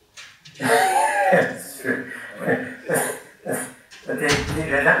privates. It's true. But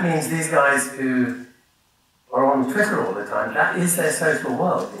that means these guys who are on Twitter all the time, that is their social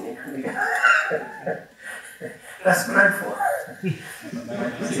world. That's dreadful.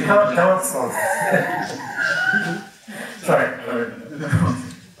 You can't dance on it. Sorry.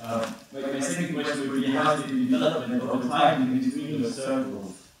 My second question would be, how is the development of time in between those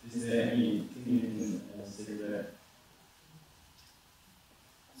circles? Is there anything you can say there?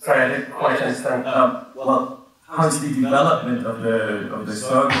 Sorry, I didn't quite understand. Well, how's the development of the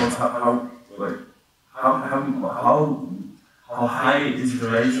circles? How high is the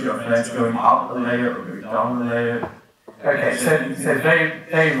ratio of flags going up a layer or going down a layer? Okay, so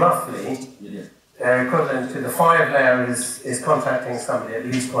very roughly, they're equivalent to the 5 layer is contacting somebody at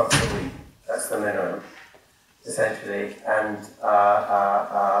least once a week. That's the minimum, essentially. And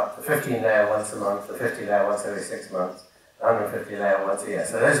the 15 layer once a month, the 50 layer once every 6 months, the 150 layer once a year.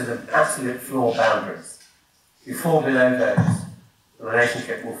 So those are the absolute floor boundaries. If you fall below those, the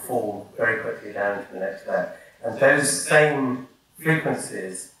relationship will fall very quickly down to the next layer. And those same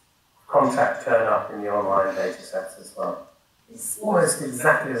frequencies of contact turn up in the online data sets as well. It's almost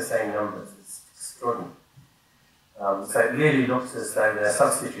exactly the same numbers. It's extraordinary. So it really looks as though they're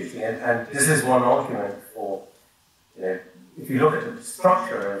substituting. And this is one argument for, if you look at the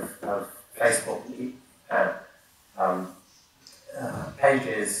structure of Facebook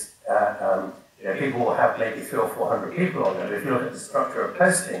pages, people will have maybe 300 or 400 people on there. But if you look at the structure of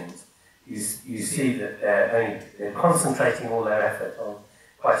postings, you see that they're concentrating all their effort on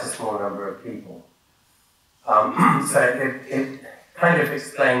quite a small number of people. So it kind of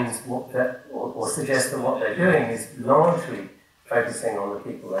explains or suggests that what they're doing is largely focusing on the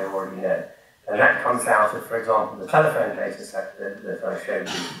people they already know. And that comes out of, for example, the telephone data set that I showed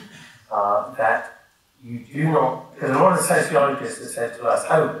you, that you do not, because a lot of sociologists have said to us,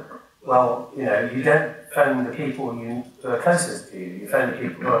 well, you don't phone the people who are closest to you, you phone the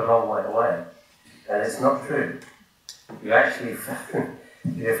people who are a long way away. And it's not true. You actually phone,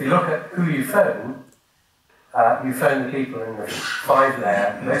 if you look at who you phone the people in the 5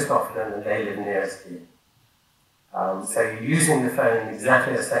 layer most often and they live nearest to you. So you're using the phone in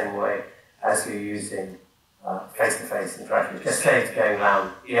exactly the same way as you're using face-to-face interaction. Just say it's going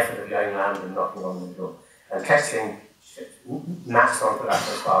round, the effort of going round and knocking on the door. And texting maps onto that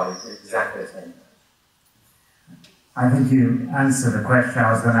as well is exactly the same. I think you answered the question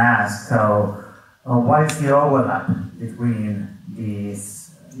I was going to ask. So, what is the overlap between these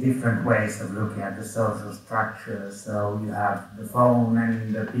different ways of looking at the social structure? So you have the phone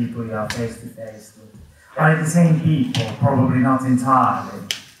and the people you are face-to-face with. Are they the same people? Probably not entirely.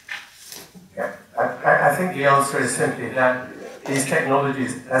 Yeah, I think the answer is simply that these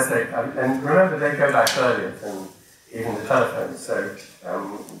technologies, and remember they go back earlier than even the telephone. So,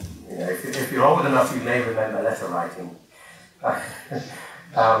 if you're old enough, you may remember letter writing,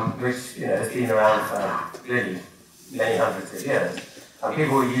 which has been around for really many hundreds of years. And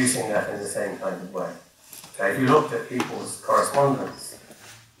people were using that in the same kind of way. So if you looked at people's correspondence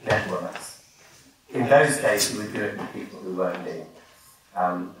networks, in those days you would do it with people who weren't near,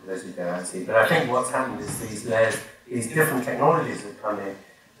 those who go out and see. But I think what's happened is these layers, these different technologies have come in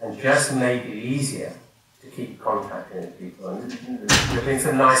and just made it easier to keep contacting with people. And there have been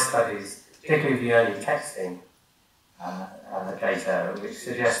some nice studies, particularly the early texting data, which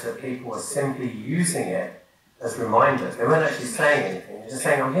suggests that people were simply using it as reminders. They weren't actually saying anything. They're just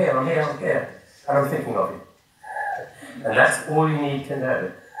saying, I'm here, and I'm thinking of you. And that's all you need to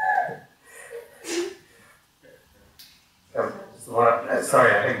know. There's one up there.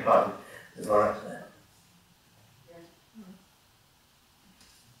 Sorry, I beg your pardon. There's one up there.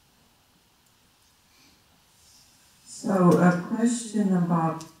 So a question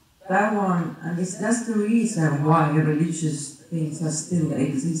about that one, and that's the reason why religious things are still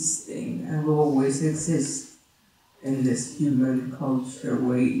existing and will always exist in this human culture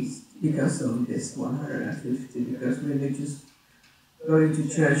ways because of this 150, because religious going to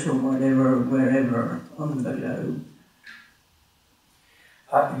church or whatever, wherever on the globe.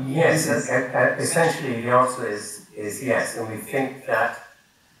 Yes, essentially the answer is yes, and we think that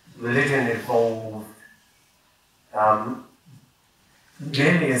religion evolved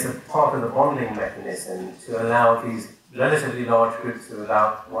really as a part of the bonding mechanism to allow these relatively large groups of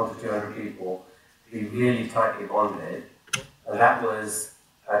about 100 to 200 people to be really tightly bonded, and that was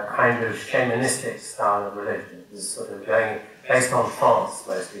a kind of shamanistic style of religion. It was sort of going based on trance,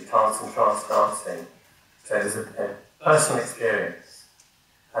 mostly trance and trance dancing. So it was a personal experience.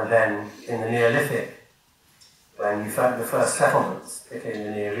 And then in the Neolithic, when you found the first settlements, particularly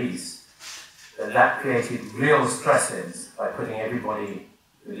in the Near East, that created real stresses by putting everybody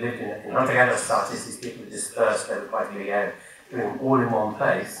who lived in hunter-gatherer societies, these people dispersed over quite a big area, doing them all in one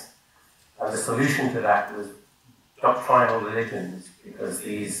place. And the solution to that was doctrinal religions, because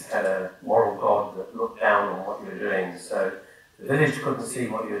these had a moral God that looked down on what you were doing. So the village couldn't see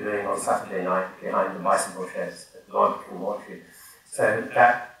what you were doing on Saturday night behind the bicycle sheds, but God can watch you. So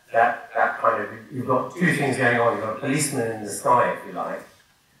that kind of, you've got two things going on. You've got a policeman in the sky, if you like,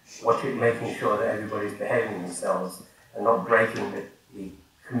 making sure that everybody's behaving themselves and not breaking the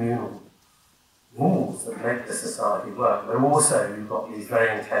communal rules that make the society work. But also, you've got these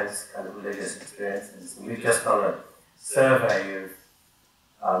very intense kind of religious experiences. And we've just done a survey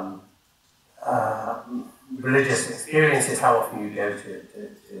of religious experiences, how often you go to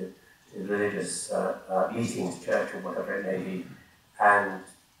religious meetings, church or whatever it may be, and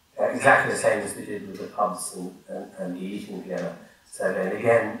exactly the same as we did with the pubs and the eating together. So then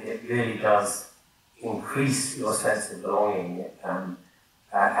again, it really does increase your sense of belonging and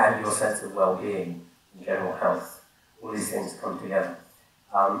your sense of well-being and general health. All these things come together.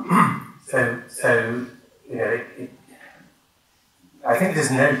 So you know, I think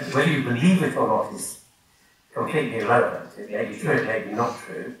there's no, whether you believe it or not is completely irrelevant. It may be true, it may be not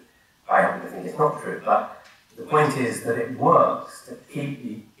true. I happen to think it's not true, but the point is that it works to keep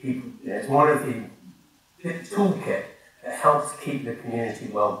the people, you know, it's one of the toolkit that helps keep the community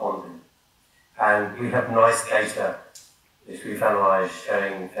well bonded. And we have nice data which we've analysed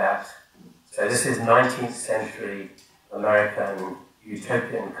showing that, so this is 19th century American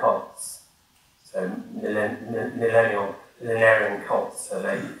utopian cults, so millenarian cults, so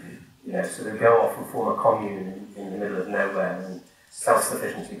they, you know, sort of go off and form a commune in the middle of nowhere, and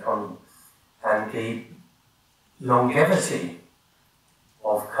self-sufficiency commune. And the longevity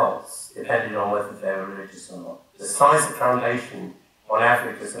of cults depended on whether they were religious or not. The size of foundation, on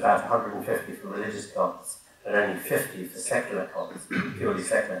average, was about 150 for religious cults, and only 50 for secular cults, purely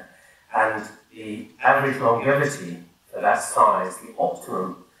secular. And the average longevity for that size, the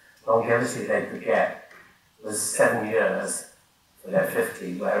optimum longevity they could get, was 7 years for their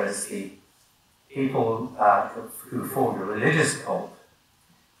 50, whereas the people who formed a religious cult,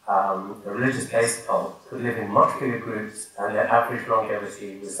 a religious-based cult, could live in much bigger groups, and their average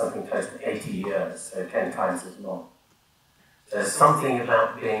longevity was something close to 80 years, so 10 times as long. There's something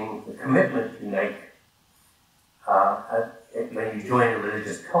about being the commitment you make when you join a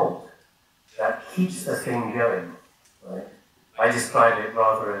religious cult that keeps the thing going. Right? I describe it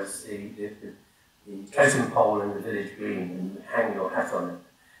rather as the totem pole in the village green, and you hang your hat on it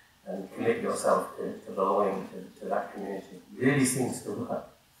and commit yourself to belonging to that community. It really seems to work.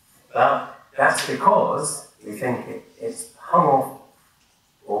 But that's because we think it's hung off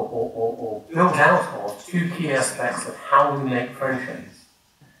or built out of two key aspects of how we make friendships.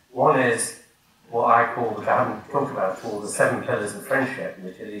 One is what I call, which I haven't talked about, called the 7 pillars of friendship,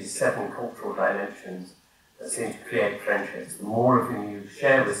 which are these 7 cultural dimensions that seem to create friendships. The more of them you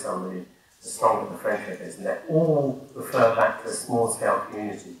share with somebody, the stronger the friendship is. And they all refer back to a small-scale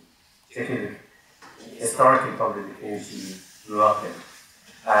community, particularly, historically, probably the community you grew up in.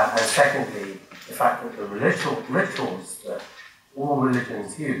 And secondly, the fact that the rituals that all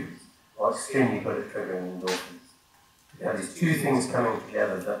religions use are extremely good at triggering endorphins. You have these two things coming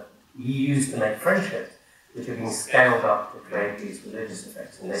together that we use to make friendships, which have been scaled up to create these religious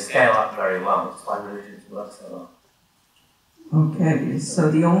effects. And they scale up very well. That's why religions work so well. Okay, so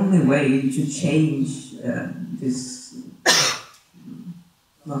the only way to change this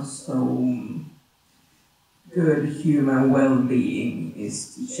not so good human well-being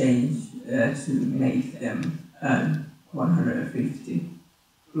is to change, to make them 150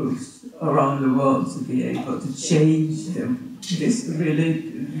 groups around the world to be able to change them, this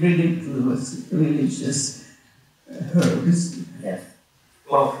ridiculous religious herbs. Yes.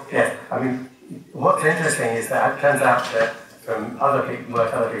 Well, yes. I mean, what's interesting is that it turns out that from other people,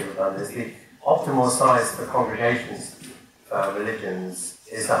 work other people have done, is the optimal size for congregations for religions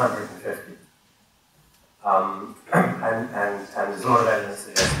is 150. And there's a lot of evidence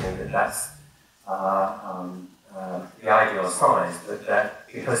suggesting that that's the ideal size, but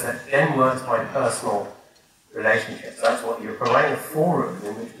because that then works by personal relationships. That's what you're providing, a forum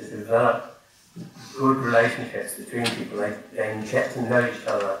in which to develop good relationships between people. They get to know each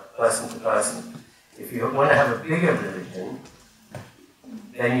other person to person. If you want to have a bigger religion,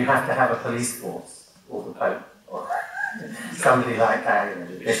 then you have to have a police force, or the Pope, or somebody like that,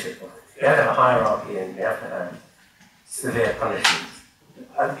 the bishop. You have to have a hierarchy, and you have to have severe punishments.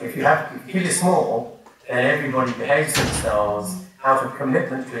 If you keep it small, then everybody behaves themselves out of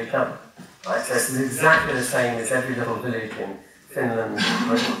commitment to each other. Right? So it's exactly the same as every little village in Finland,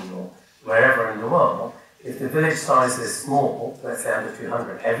 Britain, or wherever in the world. If the village size is small, let's say under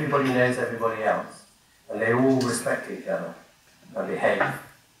 200, everybody knows everybody else, and they all respect each other and behave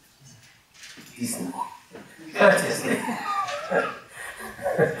decently, courteously.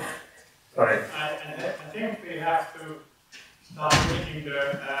 Sorry. I think we have to start taking the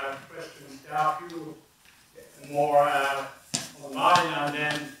questions. There are a few more online, and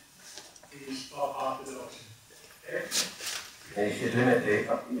then we stop after those. Okay? Yeah, you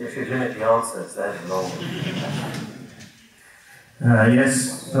should limit the answers. That's long. Yes.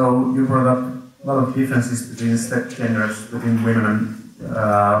 So you brought up a lot of differences between genders, between women and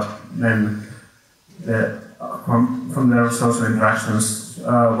men, from their social interactions.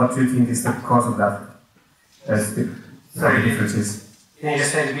 What do you think is the cause of that? Differences. Can you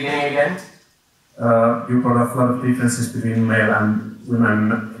just say the beginning again? You brought up a lot of differences between male and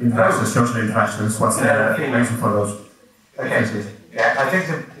women interactions, social interactions. What's the reason for those? Okay. Yeah, I think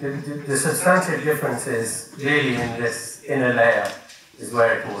the substantive difference is really in this inner layer is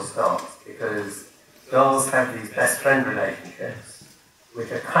where it all starts, because girls have these best friend relationships, which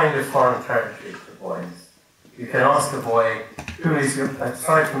are kind of foreign territory to boys. You can ask a boy, who is your,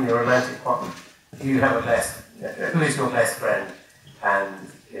 aside from your romantic partner, do you have who is your best friend, and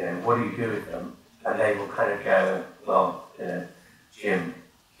what do you do with them? And they will kind of go, well, Jim,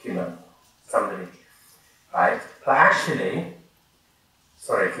 Kimo, somebody, right? But actually,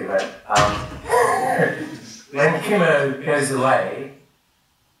 sorry, Kimo, when Kimo goes away,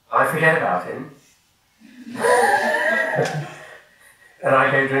 I forget about him, and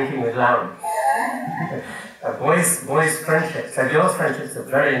I go drinking with Larry. Boys' friendships, so girls' friendships are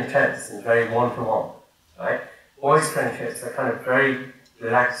very intense and very one-to-one, right? Boys' friendships are kind of very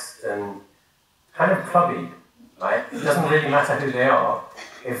relaxed and kind of clubby, right? It doesn't really matter who they are.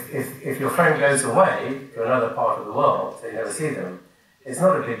 If your friend goes away to another part of the world, so you never see them, it's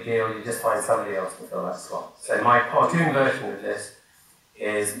not a big deal, you just find somebody else to fill that slot. So my cartoon version of this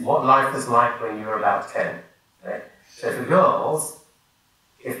is what life was like when you were about 10, right? So for girls,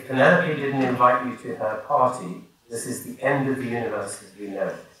 if Penelope didn't invite you to her party, this is the end of the universe as we know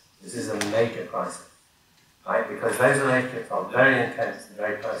it. This is a major crisis, right? Because those relationships are very intense and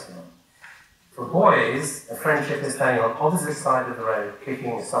very personal. For boys, a friendship is standing on opposite sides of the road,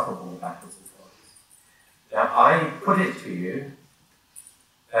 kicking a soccer ball backwards and forwards. Now, I put it to you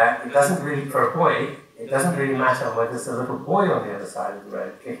that it doesn't really, for a boy, it doesn't really matter whether there's a little boy on the other side of the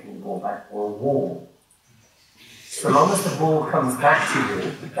road kicking the ball back or a wall. So long as the ball comes back to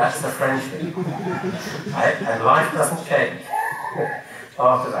you, that's a friendship. Right? And life doesn't change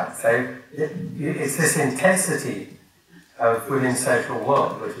after that. So it's this intensity of women's social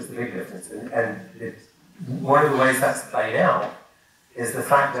world, which is the big difference. And one of the ways that's played out is the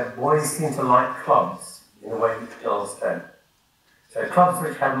fact that boys seem to like clubs in a way that girls don't. So clubs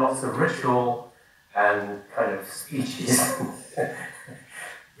which have lots of ritual and kind of speeches,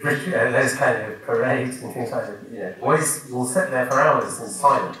 those kind of parades and things like that. Boys will sit there for hours in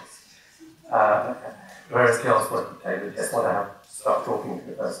silence, whereas girls they would just want to start talking to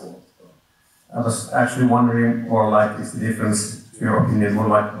the person. I was actually wondering more like, is the difference, in your opinion, more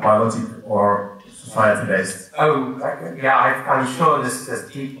like biological or society-based? Oh, yeah, I'm sure this has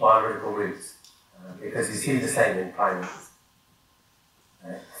deep biological roots, because you see the same in primates.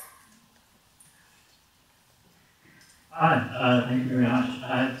 Right. Hi, thank you very much.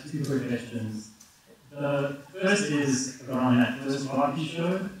 I have two quick questions. The first is around that first party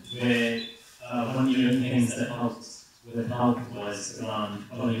show, where one of the things that helped with the health was around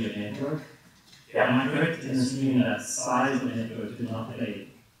following your network. Yeah. Am I correct in assuming that size of the network did not play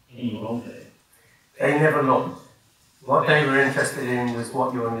any role there? They never looked. What they were interested in was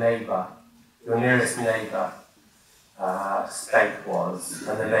what your neighbour, your nearest neighbour, state was,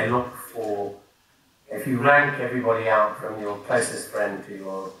 and then they looked for, if you rank everybody out from your closest friend to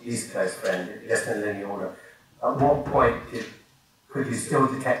your least close friend, just in linear order, at what point could you still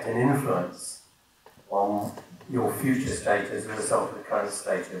detect an influence on your future state as a result of the current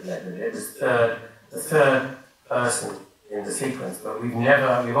state of network? It was the third person in the sequence, but we've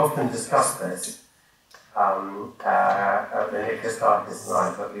often discussed this, Nicholas Darkness and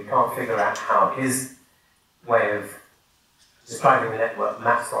I, but we can't figure out how his way of describing the network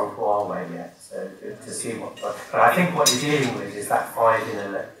maps onto our way yet. So to see what, but I think what you're dealing with is that 5 in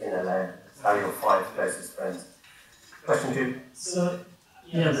a layer. That's how your 5 closest friends. Question 2. So,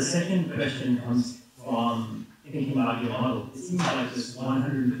 yeah, the second question comes from thinking about your model. It seems like this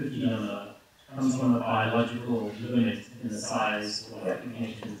 150 number comes from a biological limit in the size or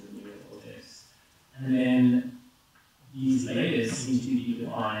connections in the neural cortex. And then these layers seem to be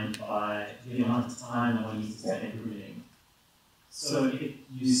defined by the amount of time one needs to spend grooming. So if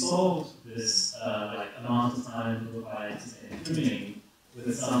you solve this amount of time required to spend grooming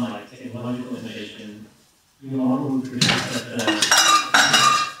with some technological innovation, your model would predict that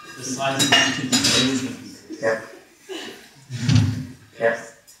the size of each of these layers increases. Yep. Yes.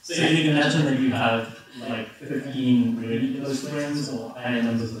 So you can imagine that you have 15 really close friends or higher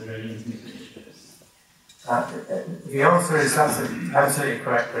numbers of very intimate relationships. The answer is that's an absolutely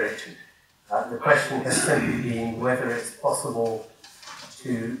correct prediction. The question has simply been whether it's possible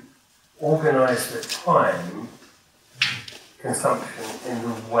to organise the time consumption in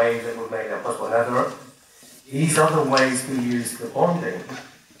the way that would make that possible. Now, these other ways we use for bonding,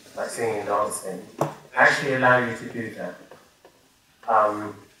 like singing and dancing, actually allow you to do that.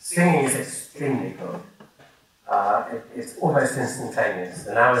 Singing is extremely good. It's almost instantaneous.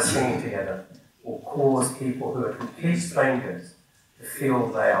 An hour singing together will cause people who are complete strangers to feel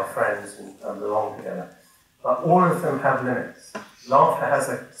they are friends and belong together. But all of them have limits. Laughter has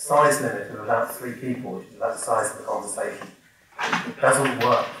a size limit of about 3 people, which is about the size of the conversation. It doesn't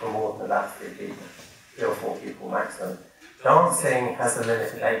work for more than about 3 people, 3 or 4 people maximum. Dancing has a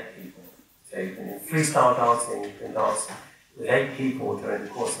limit of 8 people. So you can, in freestyle dancing, you can dance with 8 people during the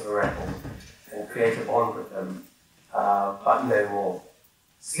course of a record and create a bond with them, but no more.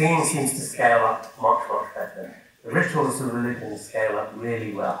 Singing seems to scale up much, much better. The rituals of religion scale up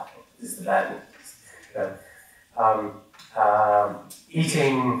really well, is the bad news.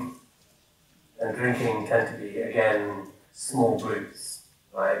 Eating and drinking tend to be, again, small groups,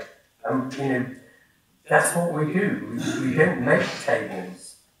 right? That's what we do. We don't make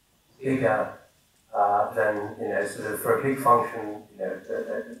tables bigger than, sort of for a big function,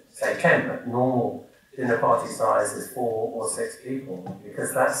 say 10, but normal dinner party size is 4 or 6 people,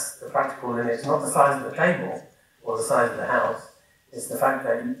 because that's the practical limit. It's not the size of the table or the size of the house, it's the fact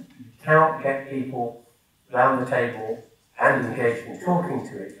that you cannot get people around the table and engaged in talking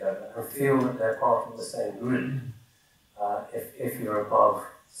to each other and feel that they're part of the same group. If you're above,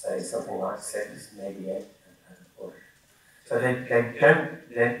 say, something like 6, maybe 8 at a push. So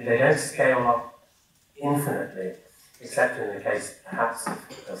they don't scale up infinitely, except in the case, perhaps,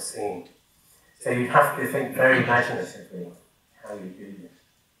 of singing. So you have to think very imaginatively how you do this.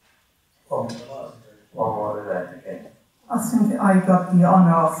 One more of that, okay. I think I got the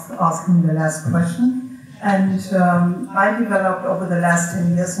honor of asking the last question. And I developed over the last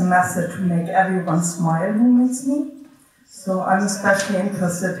 10 years a method to make everyone smile who meets me. So I'm especially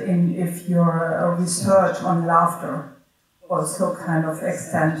interested in if your research on laughter also kind of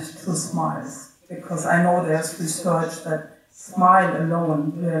extends to smiles. Because I know there's research that smile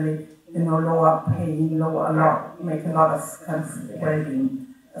alone really, lower pain, make a lot of kind of well-being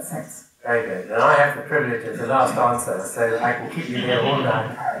effects. Very good. And I have the privilege of the last answer, so I can keep you here all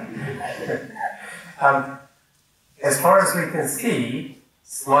night. As far as we can see,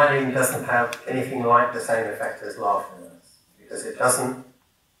 smiling doesn't have anything like the same effect as laughter does, because it doesn't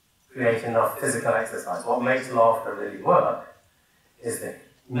create enough physical exercise. What makes laughter really work is the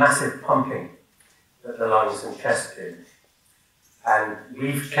massive pumping that the lungs and chest do. And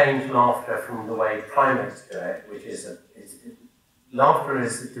we've changed laughter from the way primates do it, which is laughter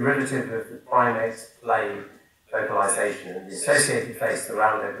is a derivative of the primates' play vocalization, and the associated face, the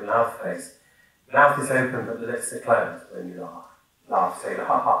round open mouth face. The mouth is open, but the lips are closed when you laugh, so you go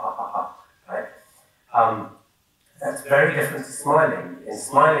ha ha ha ha ha, right? That's very different to smiling. In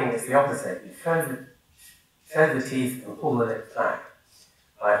smiling, it's the opposite. You show the teeth and pull the lips back,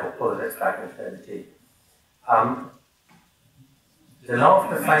 right? Or pull the lips back and show the teeth. The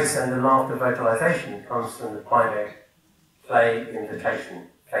laughter face and the laughter vocalization comes from the primate play, invitation,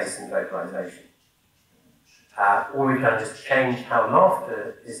 face and vocalization. All we've done is change how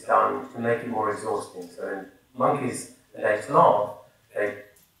laughter is done to make it more exhausting. So in monkeys, when they laugh, they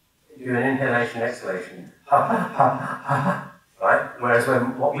do an inhalation, exhalation, ha ha ha ha ha, right? Whereas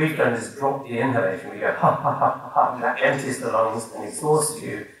what we've done is drop the inhalation, we go ha ha ha ha ha, that empties the lungs and exhausts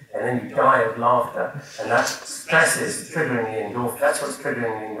you, and then you die of laughter, and that stresses triggering the endorphin, that's what's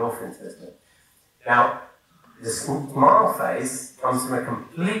triggering the endorphin system. Now, the smile face comes from a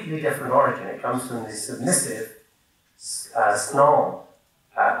completely different origin. It comes from the submissive snarl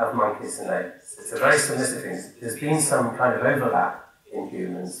of monkeys and apes. It's a very submissive thing. There's been some kind of overlap in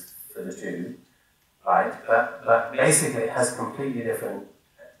humans for the two, right? But basically it has completely different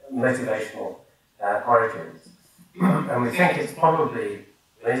motivational origins. And we think it's probably,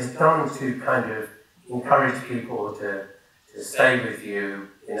 it's done to kind of encourage people to stay with you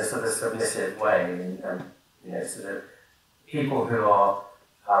in a sort of submissive way, and you know, sort of people who are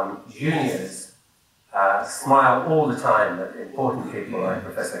juniors smile all the time at important people like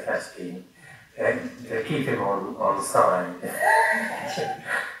Professor Kasky to keep him on side.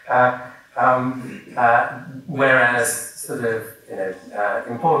 Whereas sort of, you know,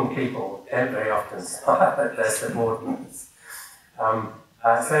 important people don't very often smile at their subordinates.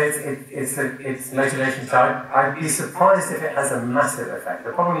 So it's motivation. So I'd be surprised if it has a massive effect.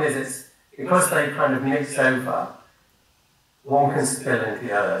 The problem is it's because they kind of mix over, one can spill into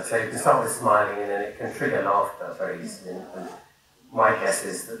the other. So you can start with smiling and then it can trigger laughter very easily. And my guess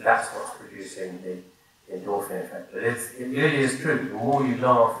is that that's what's producing the endorphin effect. But it really is true. The more you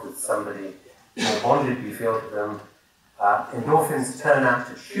laugh with somebody, the more bonded you feel to them. Endorphins turn out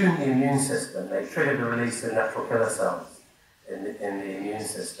to tune the immune system. They trigger the release of natural killer cells in the immune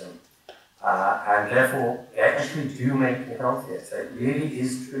system. And therefore, they actually do make you healthier. So it really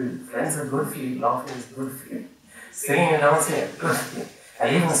is true. Friends are good for you, laughing is good for you. Singing and dancing are good for you.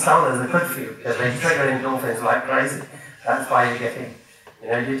 And even saunas are good for you because they trigger endorphins like crazy. That's why you're getting, you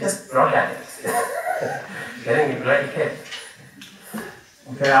know, you're just drug addicts. Getting a great hit.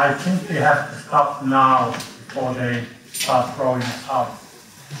 Okay, I think we have to stop now before they start throwing us out.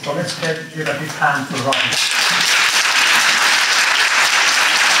 So let's give a big hand to Robin.